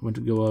I want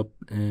to go up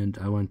and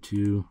I want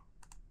to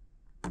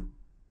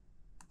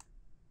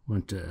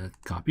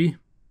copy,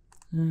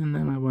 and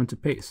then I want to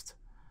paste.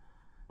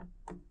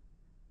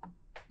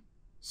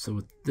 So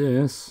with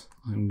this,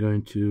 I'm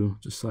going to,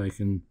 just so I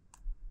can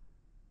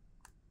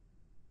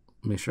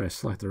make sure I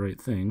select the right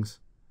things,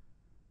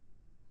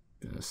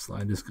 I'm going to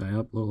slide this guy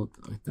up a little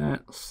like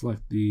that,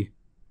 select the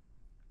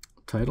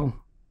title,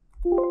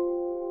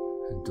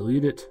 and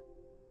delete it,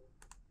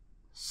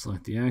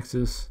 select the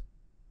axis,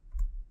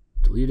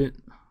 delete it,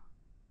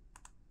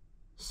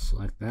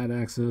 select that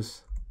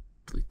axis,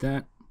 delete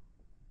that,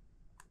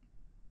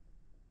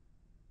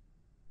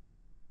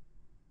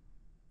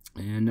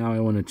 and now I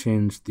want to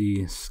change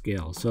the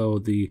scale. So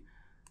the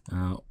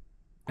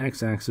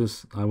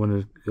x-axis, I want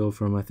to go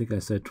from, I think I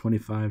said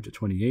 25 to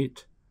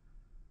 28.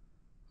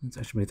 Let's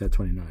actually make that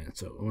 29.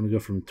 So I want to go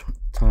from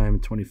time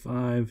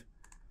 25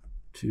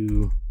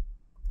 to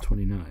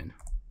 29.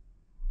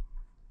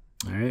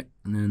 All right,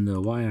 and then the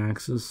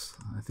y-axis,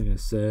 I think I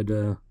said,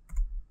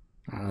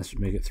 let's just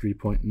make it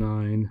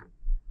 3.9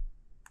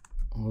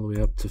 all the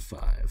way up to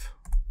 5.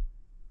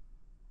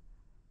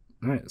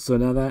 All right, so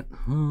now that,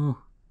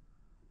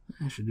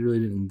 I actually really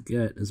didn't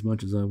get as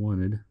much as I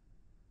wanted.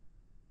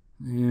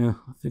 Yeah,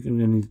 I think I'm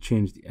going to need to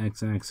change the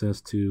x-axis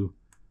to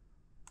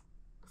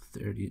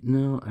 30.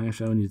 No,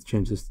 actually I need to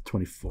change this to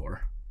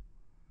 24.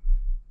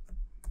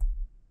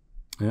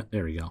 Yeah,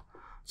 there we go.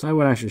 So I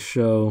would actually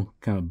show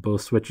kind of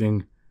both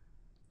switching,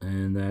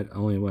 and that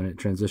only when it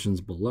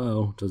transitions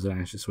below does it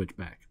actually switch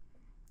back.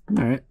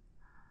 All right.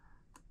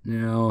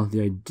 Now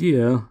the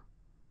idea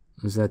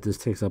is that this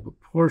takes up a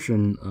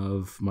portion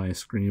of my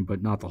screen,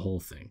 but not the whole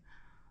thing.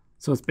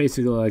 So it's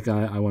basically like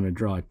I want to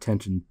draw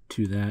attention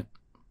to that.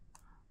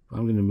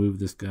 I'm going to move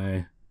this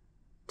guy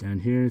down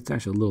here. It's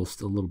actually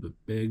still a little bit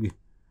big.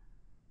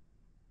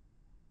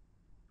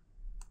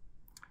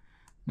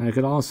 Now I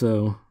could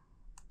also,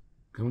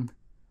 come on.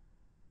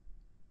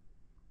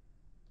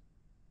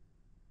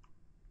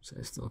 So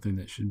I still think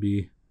that should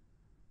be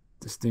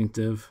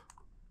distinctive.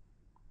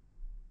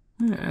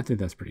 Yeah, I think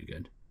that's pretty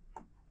good.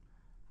 All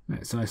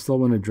right, so I still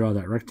want to draw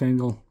that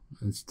rectangle.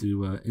 Let's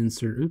do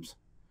insert,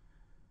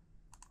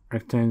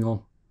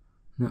 rectangle.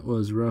 That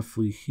was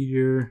roughly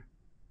here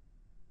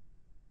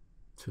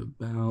to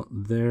about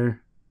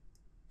there.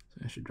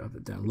 So I should drop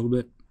it down a little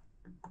bit.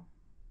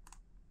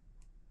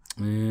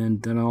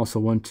 And then I also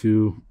want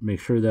to make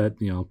sure that,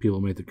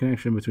 people make the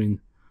connection between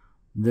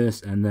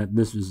this and that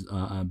this is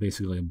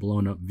basically a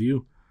blown up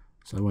view.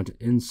 So I want to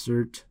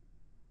insert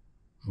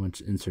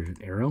an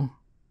arrow.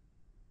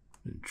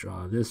 I'm going to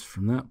draw this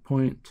from that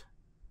point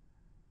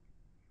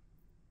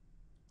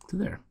to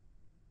there.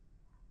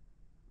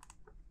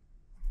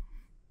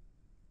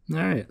 All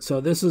right, so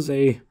this is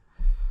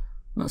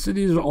so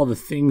these are all the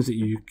things that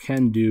you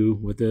can do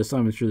with this.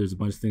 I'm sure there's a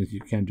bunch of things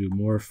you can do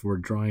more for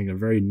drawing a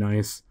very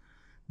nice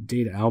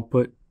data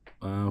output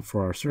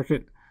for our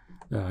circuit.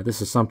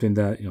 This is something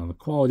that, the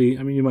quality,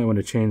 you might want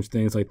to change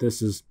things. Like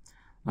this is,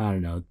 I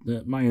don't know,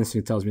 my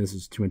instinct tells me this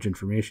is too much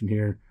information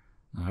here.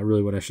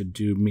 Really what I should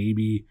do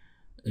maybe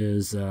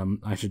is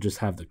I should just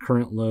have the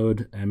current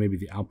load and maybe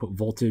the output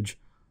voltage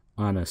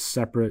on a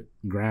separate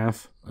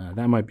graph.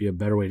 That might be a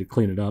better way to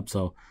clean it up,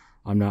 so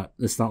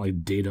it's not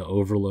like data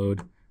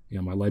overload.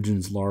 My legend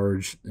is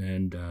large,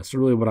 and so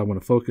really what I want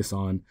to focus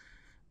on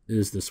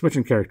is the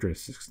switching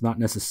characteristics, not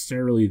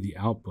necessarily the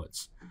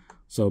outputs.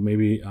 So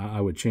maybe I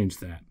would change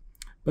that.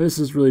 But this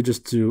is really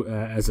just to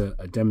as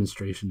a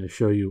demonstration to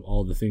show you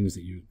all the things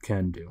that you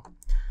can do.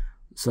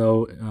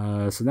 So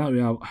now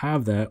we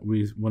have that,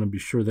 we want to be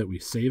sure that we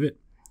save it.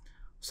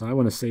 So I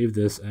want to save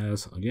this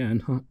as,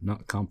 again,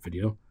 not comp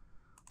video.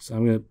 So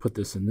I'm going to put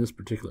this in this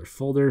particular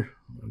folder.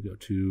 I'm going to go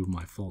to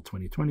my fall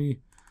 2020,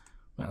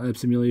 Matlab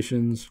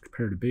simulations,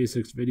 comparative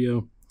basics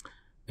video.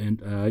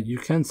 And you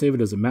can save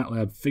it as a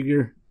Matlab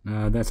figure.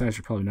 That's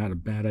actually probably not a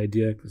bad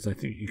idea, because I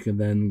think you can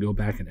then go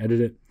back and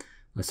edit it.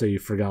 Let's say you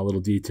forgot a little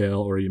detail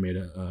or you made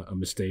a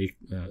mistake.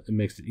 It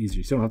makes it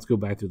easier. So you don't have to go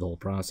back through the whole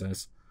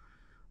process.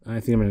 I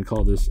think I'm going to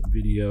call this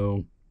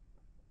video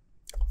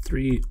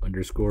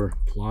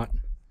 3_plot.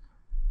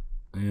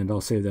 And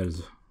I'll save that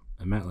as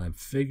a Matlab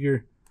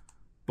figure.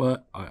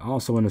 But I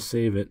also want to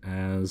save it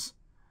as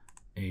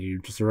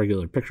just a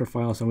regular picture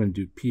file. So I'm going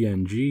to do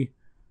PNG.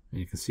 And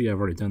you can see I've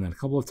already done that a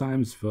couple of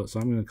times. So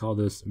I'm going to call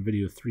this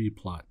video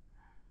 3plot.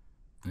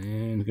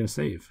 And I'm going to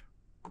save.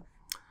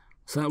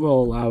 So that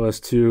will allow us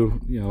to,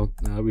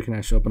 we can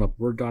actually open up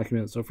a Word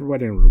document. So if we're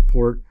writing a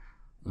report,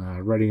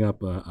 writing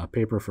up a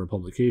paper for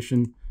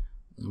publication,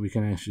 we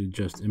can actually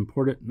just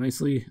import it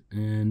nicely.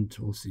 And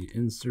we'll see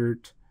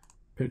insert,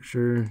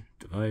 picture,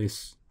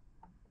 device.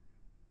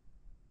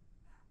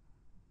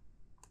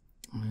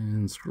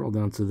 And scroll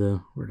down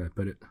to where did I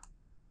put it?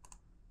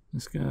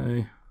 This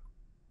guy,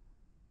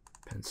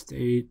 Penn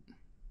State,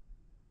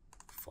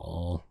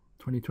 fall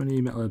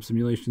 2020, Matlab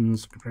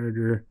simulations,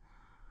 comparator,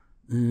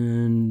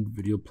 and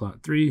video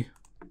plot 3,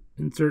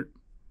 insert.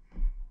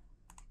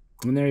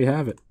 And there you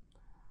have it.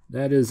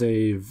 That is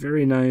a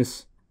very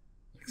nice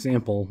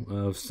example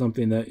of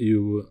something that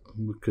you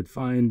could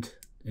find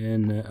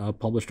in a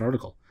published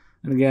article.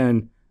 And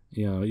again,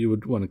 you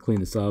would want to clean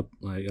this up.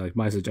 Like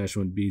my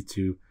suggestion would be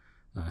to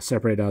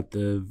separate out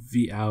the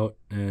V out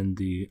and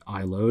the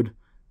I load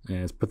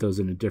and put those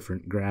in a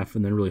different graph,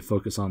 and then really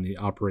focus on the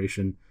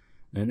operation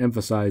and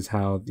emphasize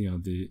how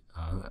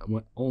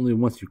only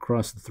once you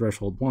cross the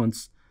threshold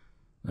once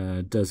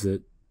does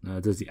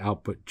the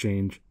output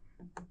change.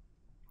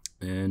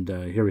 And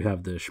here we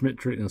have the Schmidt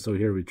trick, and so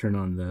here we turn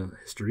on the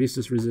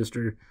hysteresis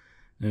resistor,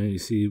 and you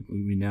see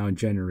we now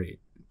generate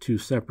two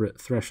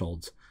separate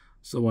thresholds.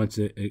 So once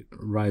it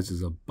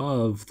rises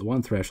above the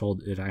one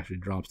threshold, it actually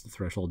drops the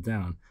threshold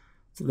down.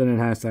 So then it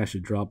has to actually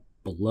drop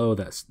below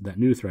that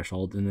new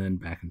threshold, and then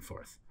back and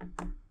forth.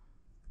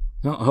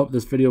 Well, I hope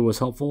this video was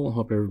helpful. I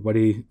hope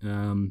everybody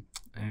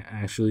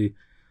actually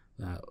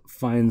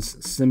finds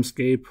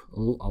Simscape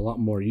a lot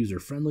more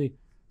user-friendly.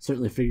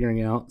 Certainly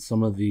figuring out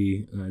some of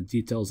the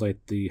details like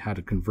how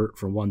to convert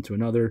from one to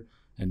another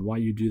and why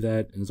you do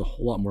that is a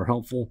whole lot more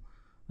helpful.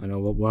 I know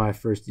when I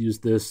first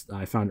used this,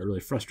 I found it really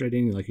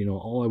frustrating.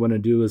 All I want to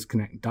do is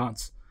connect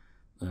dots,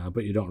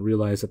 but you don't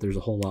realize that there's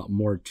a whole lot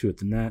more to it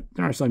than that.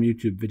 There are some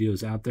YouTube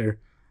videos out there,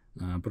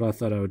 but I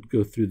thought I would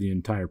go through the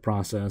entire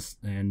process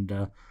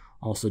and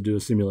also do a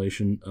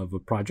simulation of a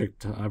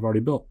project I've already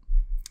built.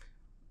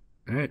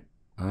 All right,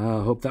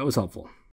 I hope that was helpful.